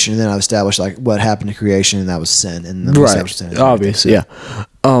established creation, and then I've established like what happened to creation, and that was sin, and then I've established sin. Obviously, yeah.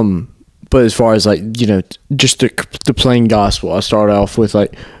 But as far as like just the plain gospel, I start off with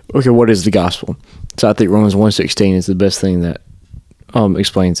like, okay, what is the gospel? So I think Romans 1:16 is the best thing that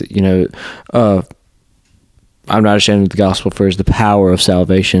explains it. I'm not ashamed of the gospel, for it's the power of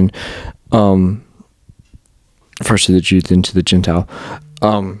salvation, first to the Jew, then to the Gentile,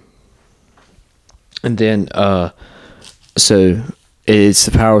 and then so it's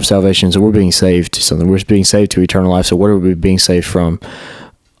the power of salvation. So we're being saved to something. We're being saved to eternal life. So what are we being saved from?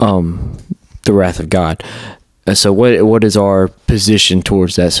 The wrath of God. And so what is our position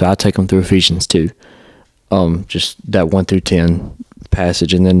towards that? So I take them through Ephesians 2, just that 1 through 10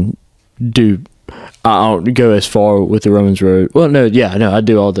 passage, and then I don't go as far with the Romans road. Well, no, I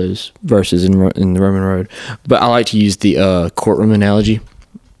do all those verses in the Roman road, but I like to use the courtroom analogy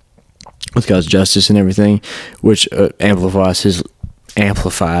with God's justice and everything, which amplifies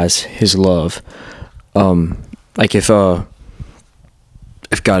his love. Like if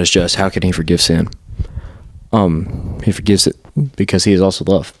God is just, how can he forgive sin? He forgives it because he is also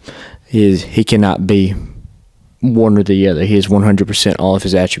love. He cannot be one or the other. He is 100% all of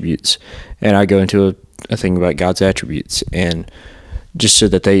his attributes. And I go into a thing about God's attributes, and just so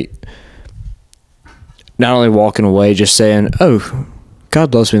that they not only walking away just saying, oh,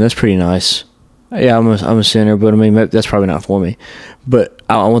 God loves me, that's pretty nice. Yeah, I'm a sinner, but I mean, that's probably not for me. But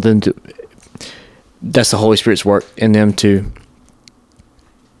I want them to, that's the Holy Spirit's work in them to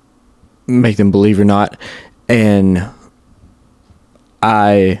make them believe or not. And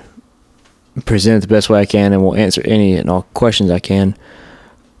I present it the best way I can, and will answer any and all questions I can.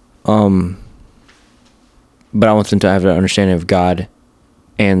 But I want them to have an understanding of God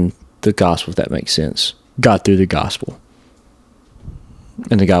and the gospel, if that makes sense. God through the gospel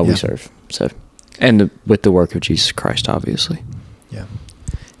and the God we serve. So, and with the work of Jesus Christ, obviously. Yeah.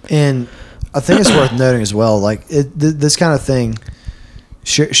 And I think it's worth noting as well, like this kind of thing,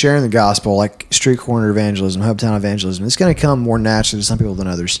 sharing the gospel, like street corner evangelism, Hubtown evangelism, it's going to come more naturally to some people than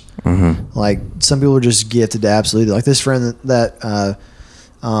others. Mm-hmm. Like some people are just gifted to absolutely, like this friend that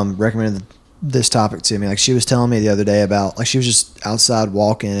recommended this topic to me. Like she was telling me the other day about, like she was just outside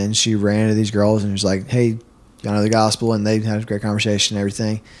walking and she ran into these girls and was like, hey, y'all know the gospel? And they had a great conversation and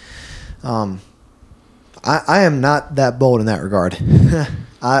everything. I am not that bold in that regard.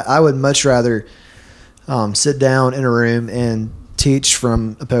 I would much rather sit down in a room and teach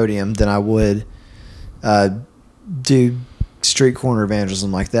from a podium than I would do street corner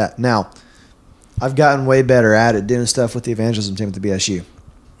evangelism like that. Now, I've gotten way better at it doing stuff with the evangelism team at the BSU.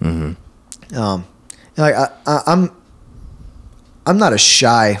 Mm-hmm. And like I'm not a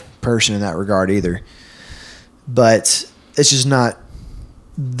shy person in that regard either, but it's just not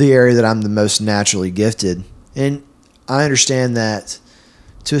the area that I'm the most naturally gifted. And I understand that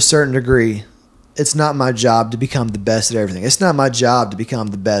to a certain degree, it's not my job to become the best at everything. It's not my job to become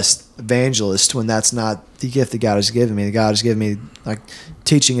the best evangelist when that's not the gift that God has given me. God has given me, like,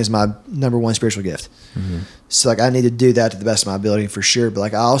 teaching is my number one spiritual gift. Mm-hmm. So, like, I need to do that to the best of my ability for sure. But,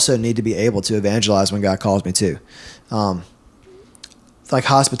 like, I also need to be able to evangelize when God calls me to. Like,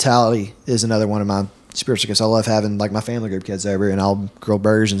 hospitality is another one of my spiritual gifts. I love having, like, my family group kids over and I'll grill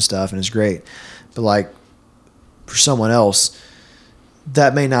burgers and stuff, and it's great. But, like, for someone else,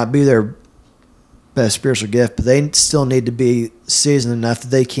 that may not be their best spiritual gift, but they still need to be seasoned enough that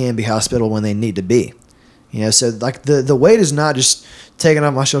they can be hospitable when they need to be. You know, so like the weight is not just taken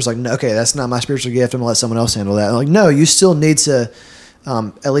off my shoulders. Like, no, okay, that's not my spiritual gift. I'm gonna let someone else handle that. Like, no, you still need to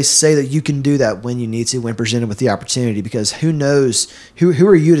at least say that you can do that when you need to, when presented with the opportunity. Because who knows? Who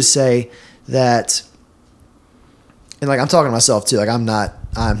are you to say that? And like, I'm talking to myself too. Like, I'm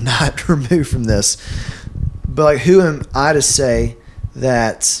not removed from this. But like, who am I to say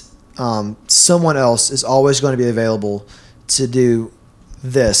that someone else is always going to be available to do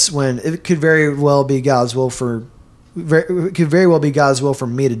this when it could very well be God's will for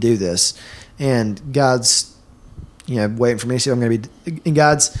me to do this, and God's waiting for me to see if I'm going to be, and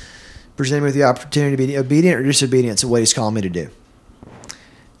God's presenting me with the opportunity to be obedient or disobedient to what He's calling me to do.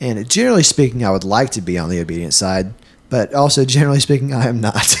 And generally speaking, I would like to be on the obedient side, but also generally speaking, I am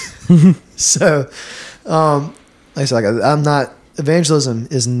not. So, like I said, I'm not. Evangelism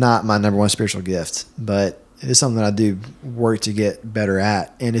is not my number one spiritual gift, but it is something that I do work to get better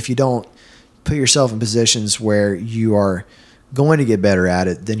at. And if you don't put yourself in positions where you are going to get better at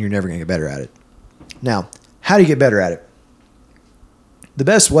it, then you're never going to get better at it. Now, how do you get better at it? The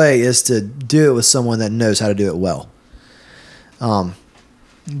best way is to do it with someone that knows how to do it well.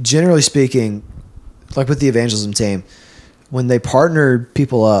 Generally speaking, like with the evangelism team, when they partner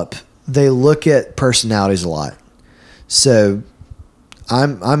people up, they look at personalities a lot. So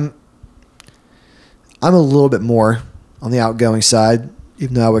I'm a little bit more on the outgoing side,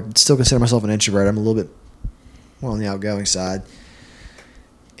 even though I would still consider myself an introvert. I'm a little bit more on the outgoing side.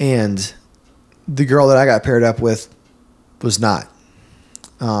 And the girl that I got paired up with was not.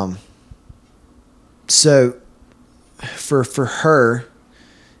 So for her,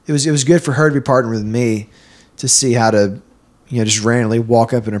 it was good for her to be partnered with me to see how to, just randomly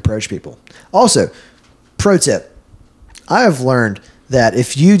walk up and approach people. Also, pro tip, I have learned that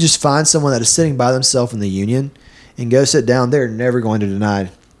if you just find someone that is sitting by themselves in the union and go sit down, they're never going to deny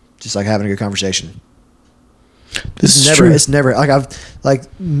just like having a good conversation. It's never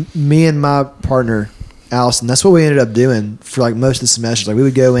me and my partner Allison. That's what we ended up doing for like most of the semesters. Like we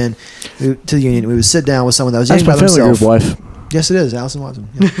would go in to the union, we would sit down with someone that was That's by my family themselves. group wife. Yes, it is Allison Watson.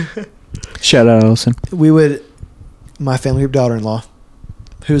 Yeah. Shout out, Allison. My family group daughter-in-law,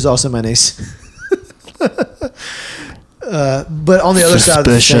 who's also my niece. But on the other side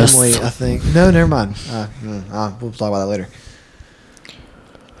of the family, I think. No, never mind. We'll talk about that later.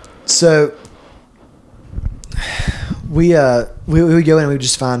 So we would go in and we would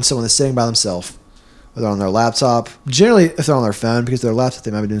just find someone that's sitting by themselves, whether on their laptop. Generally, if they're on their phone, because their laptop, they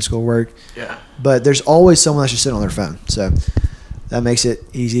might be doing schoolwork. Yeah. But there's always someone that's just sitting on their phone. So that makes it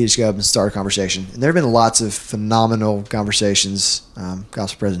easy to just go up and start a conversation. And there have been lots of phenomenal conversations,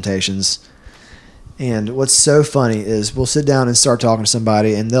 gospel presentations. And what's so funny is we'll sit down and start talking to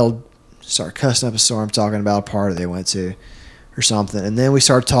somebody, and they'll start cussing up a storm, talking about a party they went to or something. And then we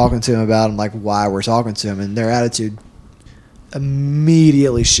start talking to them about like why we're talking to them, and their attitude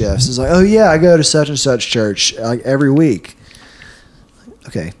immediately shifts. It's like, oh yeah, I go to such and such church like every week.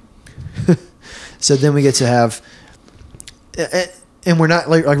 Okay. So then we get to have, and we're not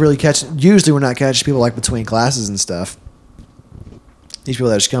like really catching. Usually we're not catching people like between classes and stuff. These people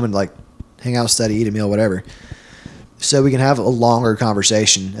that just come and like hang out, study, eat a meal, whatever. So we can have a longer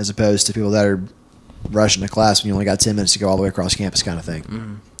conversation as opposed to people that are rushing to class when you only got 10 minutes to go all the way across campus kind of thing.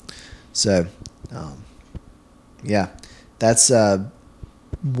 Mm-hmm. So, yeah, that's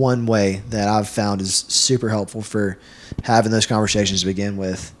one way that I've found is super helpful for having those conversations to begin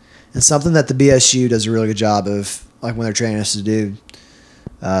with. And something that the BSU does a really good job of, like when they're training us to do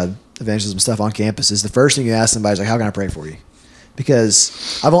evangelism stuff on campus, is the first thing you ask somebody is like, how can I pray for you?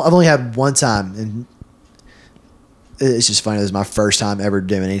 Because I've only had one time, and it's just funny. It was my first time ever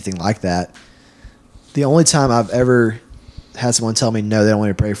doing anything like that. The only time I've ever had someone tell me no, they don't want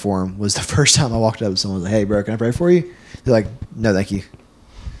me to pray for them was the first time I walked up to someone and was like, hey, bro, can I pray for you? They're like, no, thank you.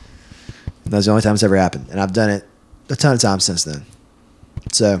 And that's the only time it's ever happened. And I've done it a ton of times since then.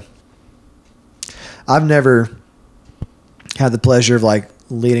 So I've never had the pleasure of like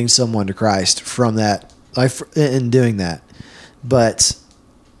leading someone to Christ from that, like in doing that. But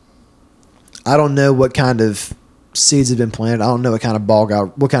I don't know what kind of seeds have been planted. I don't know what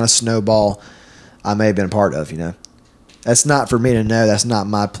kind of snowball I may have been a part of, That's not for me to know. That's not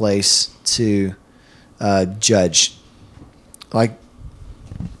my place to judge. Like,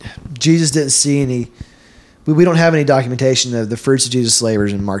 Jesus didn't see any... We don't have any documentation of the fruits of Jesus'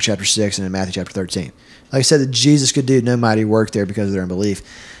 labors in Mark chapter 6 and in Matthew chapter 13. Like I said, that Jesus could do no mighty work there because of their unbelief.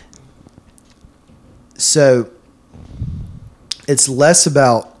 So it's less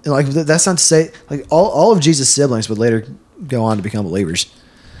about... Like, that's not to say... Like, all of Jesus' siblings would later go on to become believers.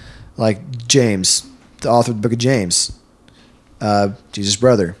 Like James, the author of the book of James, Jesus'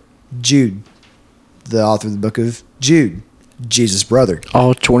 brother. Jude, the author of the book of Jude, Jesus' brother.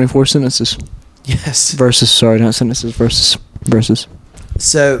 All 24 sentences. Yes. Verses, sorry, not sentences, verses.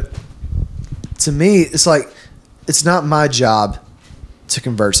 So, to me, it's like, it's not my job to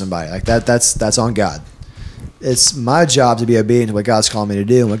convert somebody. Like that's on God. It's my job to be obedient to what God's calling me to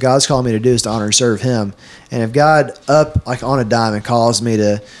do. And what God's calling me to do is to honor and serve Him. And if God up like on a dime and calls me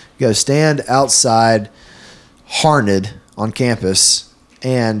to go stand outside Harned on campus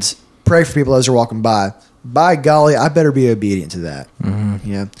and pray for people as they're walking by golly, I better be obedient to that. Mm-hmm.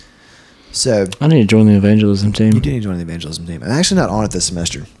 You know? So I need to join the evangelism team. you do need to join the evangelism team. I'm actually not on it this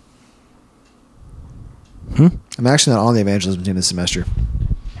semester. I'm actually not on the evangelism team this semester.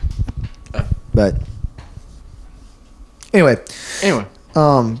 But anyway,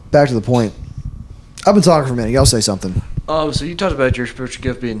 back to the point. I've been talking for a minute. Y'all say something. Oh, so you talked about your spiritual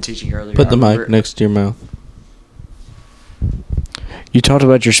gift being teaching earlier. Put the mic next to your mouth. You talked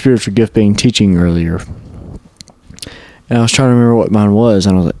about your spiritual gift being teaching earlier. And I was trying to remember what mine was,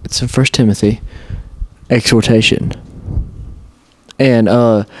 and I was like, it's in 1 Timothy. Exhortation. And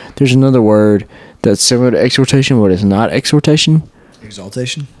there's another word that's similar to exhortation, but it's not exhortation.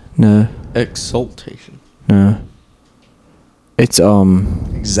 Exaltation? No. Exaltation. No. It's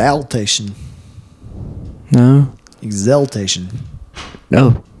Exaltation. no. Exaltation.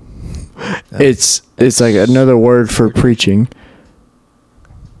 No. It's like another word for preaching.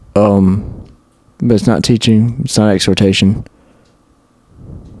 But it's not teaching. It's not exhortation.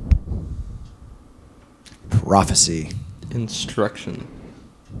 Prophecy. Instruction.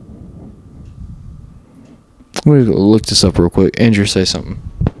 Let me look this up real quick. Andrew, say something.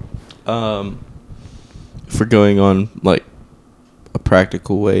 If we're going on like a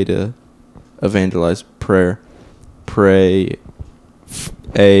practical way to evangelize, pray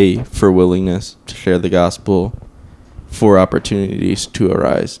for willingness to share the gospel, for opportunities to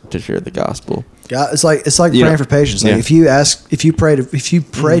arise to share the gospel. Yeah, it's like praying for patience. Like if you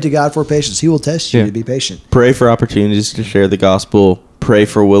pray to God for patience, He will test you to be patient. Pray for opportunities to share the gospel. Pray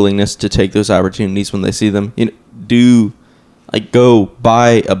for willingness to take those opportunities when they see them. Go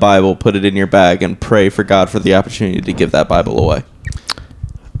buy a Bible, put it in your bag, and pray for God for the opportunity to give that Bible away.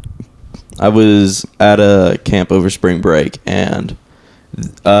 I was at a camp over spring break, and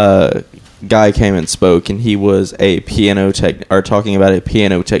a guy came and spoke, and he was talking about a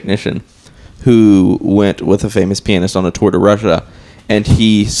piano technician who went with a famous pianist on a tour to Russia, and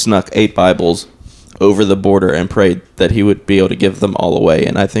he snuck 8 Bibles over the border and prayed that he would be able to give them all away.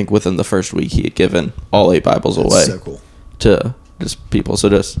 And I think within the first week he had given all 8 Bibles away. That's so cool. To just people. So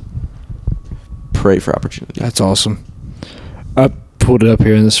just pray for opportunity. That's awesome. I pulled it up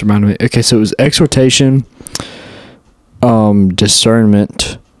here and this reminded me. Okay, so it was exhortation,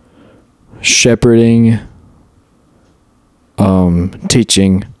 discernment, shepherding,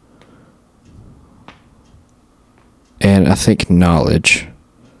 teaching, and I think knowledge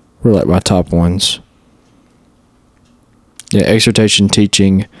were like my top ones. Yeah, exhortation,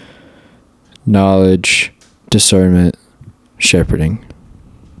 teaching, knowledge, discernment, shepherding.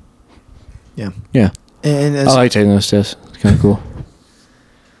 Yeah. Yeah. And I like taking those tests. It's kind of cool.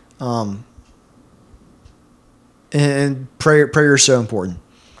 And prayer is so important.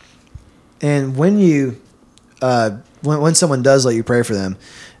 And when you when someone does let you pray for them,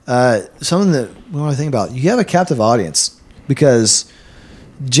 something that we want to think about, you have a captive audience, because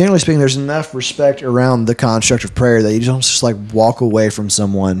generally speaking, there's enough respect around the construct of prayer that you don't just like walk away from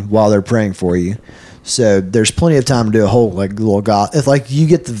someone while they're praying for you. So there's plenty of time to do a whole like little if like you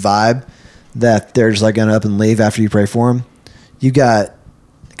get the vibe that they're just like gonna up and leave after you pray for them, you got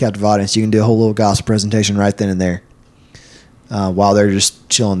a captive audience. You can do a whole little gospel presentation right then and there while they're just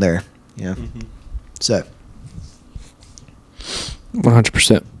chilling there. You know? Mm-hmm. So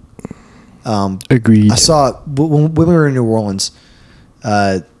 100%. Agreed. I saw when we were in New Orleans.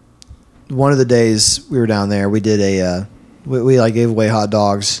 One of the days we were down there, we did we like gave away hot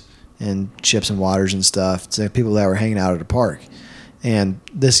dogs and chips and waters and stuff to people that were hanging out at the park. And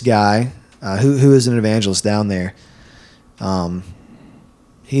this guy, who is an evangelist down there,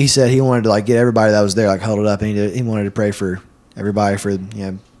 he said he wanted to like get everybody that was there like huddled up, and he wanted to pray for everybody, for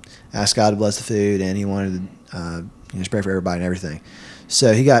ask God to bless the food, and he wanted to just pray for everybody and everything.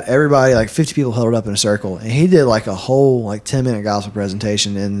 So he got everybody, like 50 people huddled up in a circle, and he did like a whole like 10-minute gospel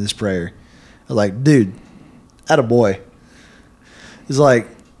presentation in this prayer. I was like, dude, attaboy. It's like,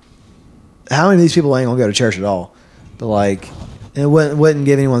 how many of these people ain't gonna go to church at all? But like, it wouldn't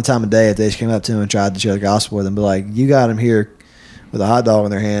give anyone the time of day if they just came up to him and tried to share the gospel with them. But like, you got them here with a hot dog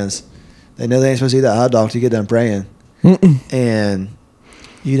in their hands. They know they ain't supposed to eat that hot dog till you get done praying. And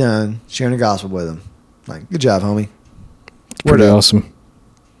you done sharing the gospel with them. Like, good job, homie. Pretty Word up. awesome.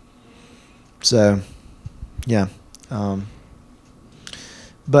 So, yeah.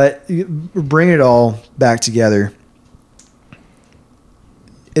 But bringing it all back together,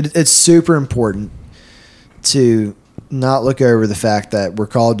 it's super important to not look over the fact that we're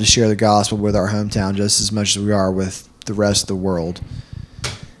called to share the gospel with our hometown just as much as we are with the rest of the world.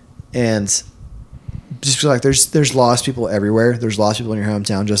 And just like there's lost people everywhere. There's lost people in your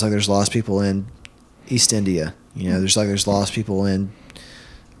hometown, just like there's lost people in East India. You know, there's lost people in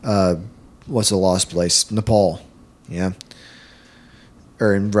what's a lost place? Nepal. Yeah.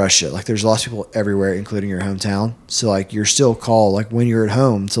 Or in Russia. Like, there's lost people everywhere, including your hometown. So, like, you're still called, like, when you're at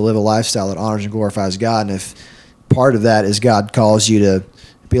home, to live a lifestyle that honors and glorifies God. And if part of that is God calls you to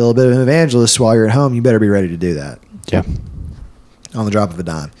be a little bit of an evangelist while you're at home, you better be ready to do that. Yeah. On the drop of a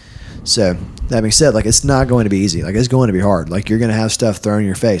dime. So, that being said, like, it's not going to be easy. Like, it's going to be hard. Like, you're going to have stuff thrown in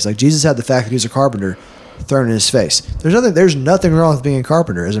your face. Like, Jesus had the fact that he was a carpenter thrown in his face. There's nothing wrong with being a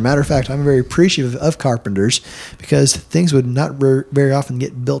carpenter. As a matter of fact, I'm very appreciative of carpenters because things would not very often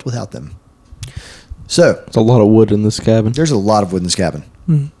get built without them. So, There's a lot of wood in this cabin. there's a lot of wood in this cabin.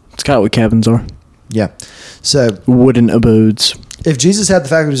 It's kind of what cabins are. Yeah. So, Wooden abodes. if Jesus had the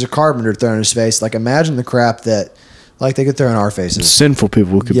fact that he was a carpenter thrown in his face, like, imagine the crap that, like, they could throw in our faces. Sinful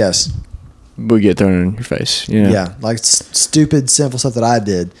people could Yes. would get thrown in your face. You know? Yeah, like stupid, sinful stuff that I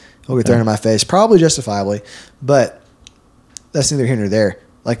did will get thrown in my face, probably justifiably, but that's neither here nor there.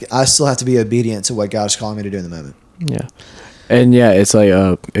 Like, I still have to be obedient to what God is calling me to do in the moment. Yeah. And yeah, it's like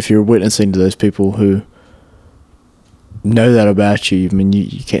if you're witnessing to those people who know that about you, I mean,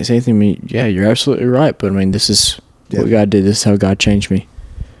 you can't say anything. I mean, yeah, you're absolutely right. But I mean, this is what God did. This is how God changed me.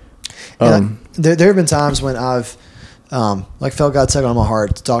 There have been times when I've like felt God tug on my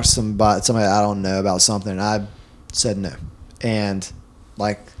heart to talk to somebody I don't know about something, and I said no. And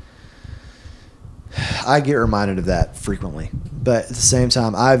like, I get reminded of that frequently. But at the same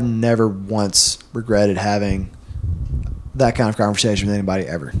time, I've never once regretted having that kind of conversation with anybody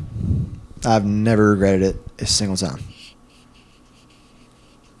ever. I've never regretted it a single time.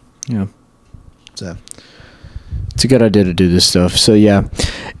 Yeah. So, It's a good idea to do this stuff. So, yeah.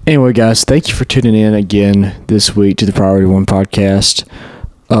 Anyway, guys, thank you for tuning in again this week to the Priority One podcast.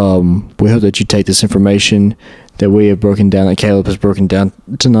 We hope that you take this information that we have broken down, that Caleb has broken down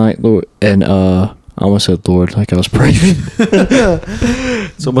tonight, Lord, and I almost said Lord, like I was praying.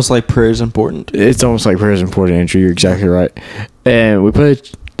 It's almost like prayer is important. It's almost like prayer is important, Andrew. You're exactly right. And we pray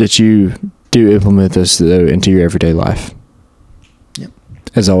that you do implement this, though, into your everyday life. Yep.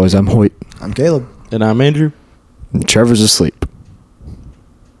 As always, I'm Hoyt. I'm Caleb. And I'm Andrew. And Trevor's asleep.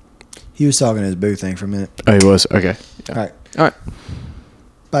 He was talking to his boo thing for a minute. Oh, he was? Okay. All right. All right.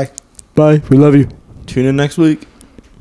 Bye. Bye. We love you. Tune in next week.